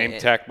 Yep. Same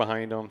tech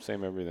behind them,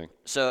 same everything.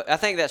 So I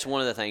think that's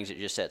one of the things that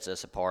just sets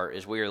us apart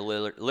is we are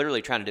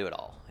literally trying to do it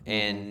all,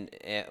 and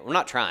we're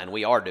not trying.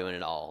 We are doing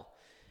it all,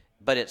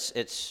 but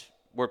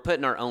we're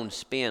putting our own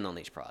spin on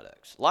these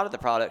products. A lot of the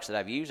products that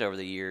I've used over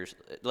the years,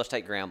 let's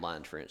take ground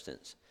blinds for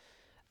instance.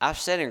 I've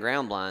sat in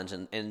ground blinds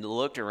and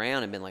looked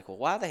around and been like, well,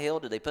 why the hell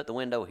did they put the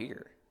window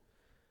here?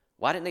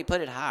 Why didn't they put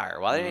it higher?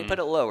 Why didn't they put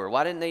it lower?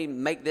 Why didn't they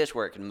make this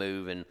where it can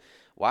move? And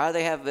why do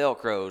they have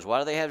Velcros? Why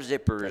do they have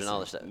zippers and all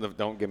this stuff?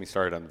 Don't get me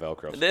started on the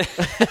Velcros.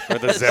 Or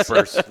the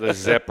zippers. The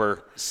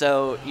zipper.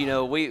 So,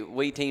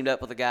 we teamed up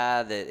with a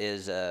guy that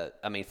is,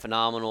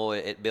 phenomenal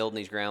at building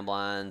these ground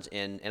blinds.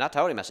 And I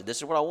told him, I said, this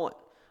is what I want.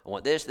 I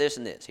want this, this,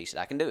 and this. He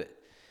said, I can do it.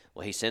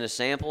 Well, he sent us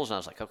samples, and I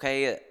was like,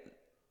 okay.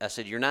 I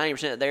said, you're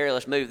 90% there.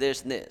 Let's move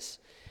this and this.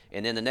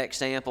 And then the next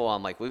sample,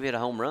 I'm like, we've hit a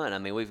home run. I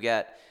mean,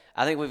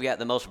 I think we've got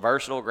the most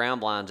versatile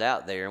ground blinds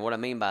out there. And what I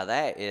mean by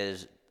that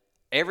is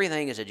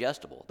everything is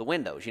adjustable. The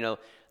windows,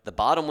 the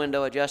bottom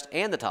window adjusts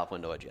and the top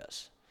window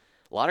adjusts.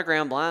 A lot of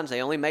ground blinds,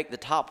 they only make the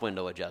top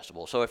window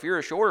adjustable. So if you're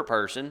a shorter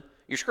person,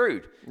 you're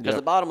screwed because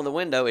the bottom of the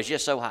window is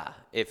just so high.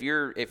 If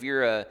you're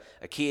a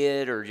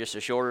kid or just a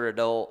shorter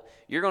adult,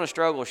 you're going to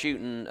struggle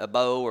shooting a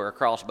bow or a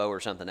crossbow or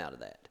something out of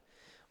that.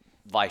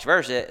 Vice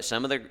versa,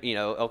 some of the,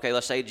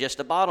 let's say just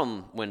the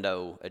bottom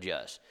window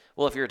adjusts.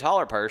 Well, if you're a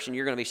taller person,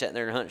 you're going to be sitting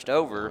there hunched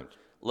over,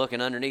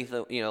 looking underneath,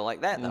 like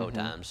that the whole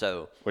time.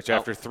 So, which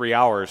after 3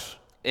 hours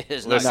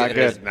is not good.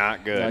 It's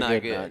Not good.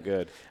 Not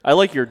good. I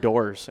like your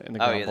doors in the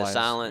ground blinds. The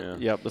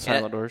silent. Yep, the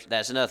silent doors.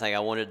 That's another thing.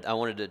 I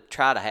wanted to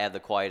try to have the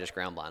quietest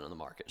ground blind on the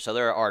market. So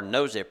there are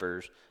no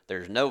zippers.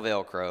 There's no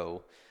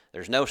Velcro.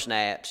 There's no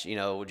snaps.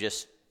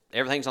 Just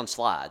everything's on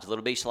slides,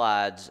 little B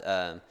slides.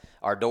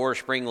 Our door is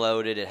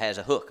spring-loaded. It has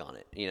a hook on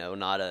it,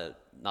 not a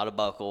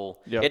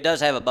buckle. Yep. It does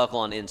have a buckle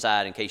on the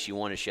inside in case you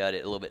want to shut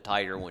it a little bit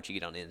tighter once you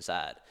get on the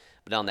inside.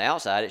 But on the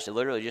outside, it's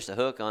literally just a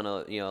hook on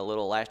a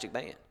little elastic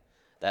band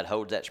that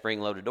holds that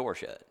spring-loaded door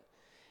shut.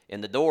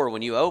 And the door,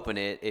 when you open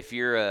it, if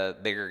you're a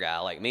bigger guy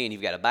like me and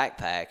you've got a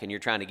backpack and you're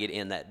trying to get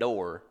in that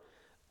door,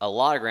 a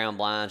lot of ground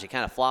blinds, you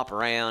kind of flop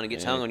around and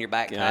gets hung on your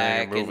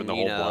backpack. Moving the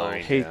whole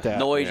blind. Hate that.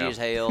 Noisy as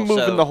hell.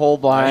 Moving the whole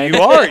blind.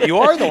 You are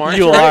the orange.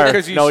 You are.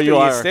 Because you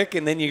are. stick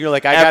and then you're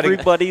like,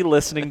 Everybody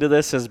listening to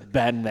this has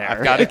been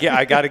there.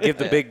 I got to give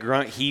the big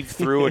grunt heave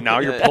through, and now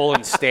you're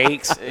pulling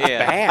stakes. It's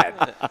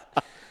bad.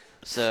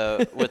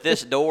 So with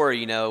this door,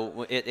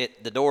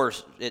 the door,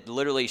 it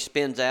literally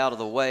spins out of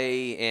the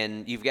way,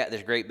 and you've got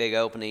this great big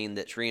opening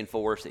that's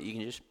reinforced that you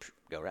can just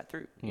go right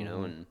through,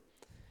 and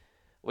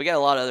we got a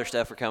lot of other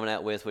stuff we're coming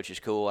out with, which is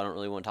cool. I don't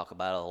really want to talk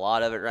about a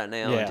lot of it right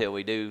now until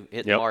we do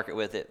hit the market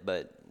with it,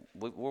 but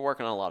we're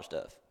working on a lot of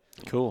stuff.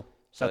 Cool.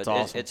 So That's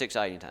awesome. It's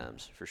exciting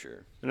times for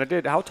sure.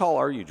 And how tall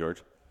are you,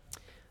 George?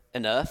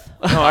 Enough.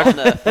 No,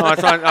 enough. No,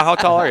 it's not. How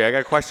tall are you? I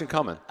got a question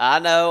coming. I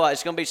know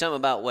it's going to be something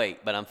about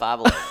weight, but I'm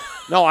 5'11".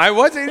 No, I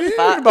wasn't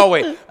even about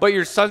weight. But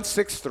your son's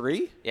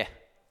 6'3"? Yeah.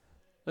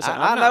 Listen,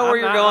 I know where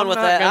you're going with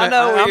that. I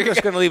know where I'm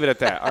just going to leave it at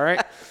that. All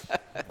right.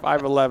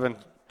 5'11",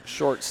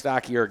 short,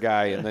 stockier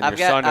guy, and then your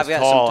son is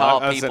tall.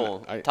 I've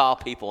got some tall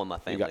people in my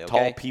family. You got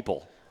tall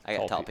people. I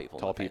got tall people.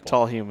 Tall people.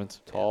 Tall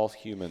humans. Tall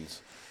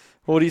humans.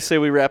 Well, what do you say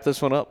we wrap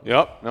this one up?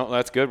 Yep. No,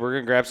 that's good. We're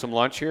going to grab some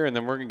lunch here, and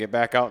then we're going to get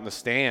back out in the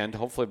stand.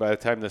 Hopefully by the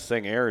time this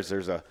thing airs,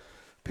 there's a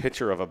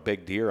picture of a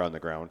big deer on the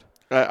ground.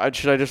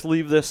 Should I just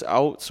leave this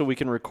out so we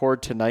can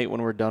record tonight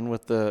when we're done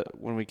with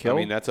when we kill? I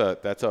mean, that's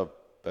a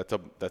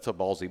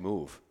ballsy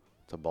move.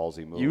 It's a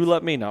ballsy move. You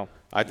let me know.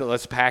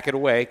 Let's pack it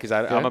away because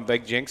I'm a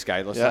big jinx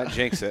guy. Let's not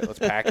jinx it. Let's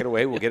pack it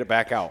away. We'll get it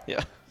back out.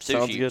 Yeah.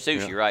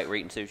 Sushi, right? We're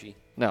eating sushi.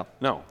 No.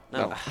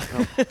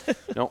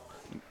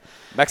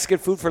 Mexican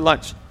food for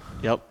lunch.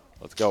 Yep.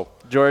 Let's go.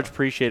 George,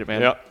 appreciate it,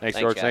 man. Yep. Thanks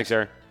George. Guys. Thanks,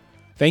 Aaron.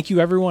 Thank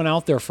you, everyone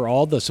out there, for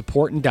all the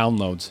support and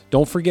downloads.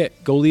 Don't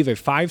forget, go leave a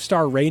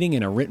 5-star rating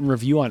and a written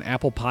review on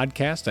Apple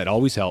Podcasts. That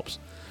always helps.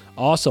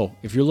 Also,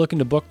 if you're looking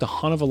to book the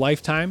hunt of a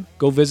lifetime,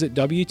 go visit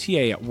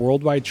WTA at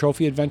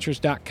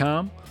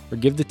worldwidetrophyadventures.com or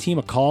give the team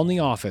a call in the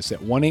office at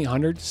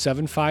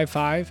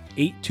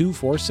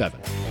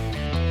 1-800-755-8247.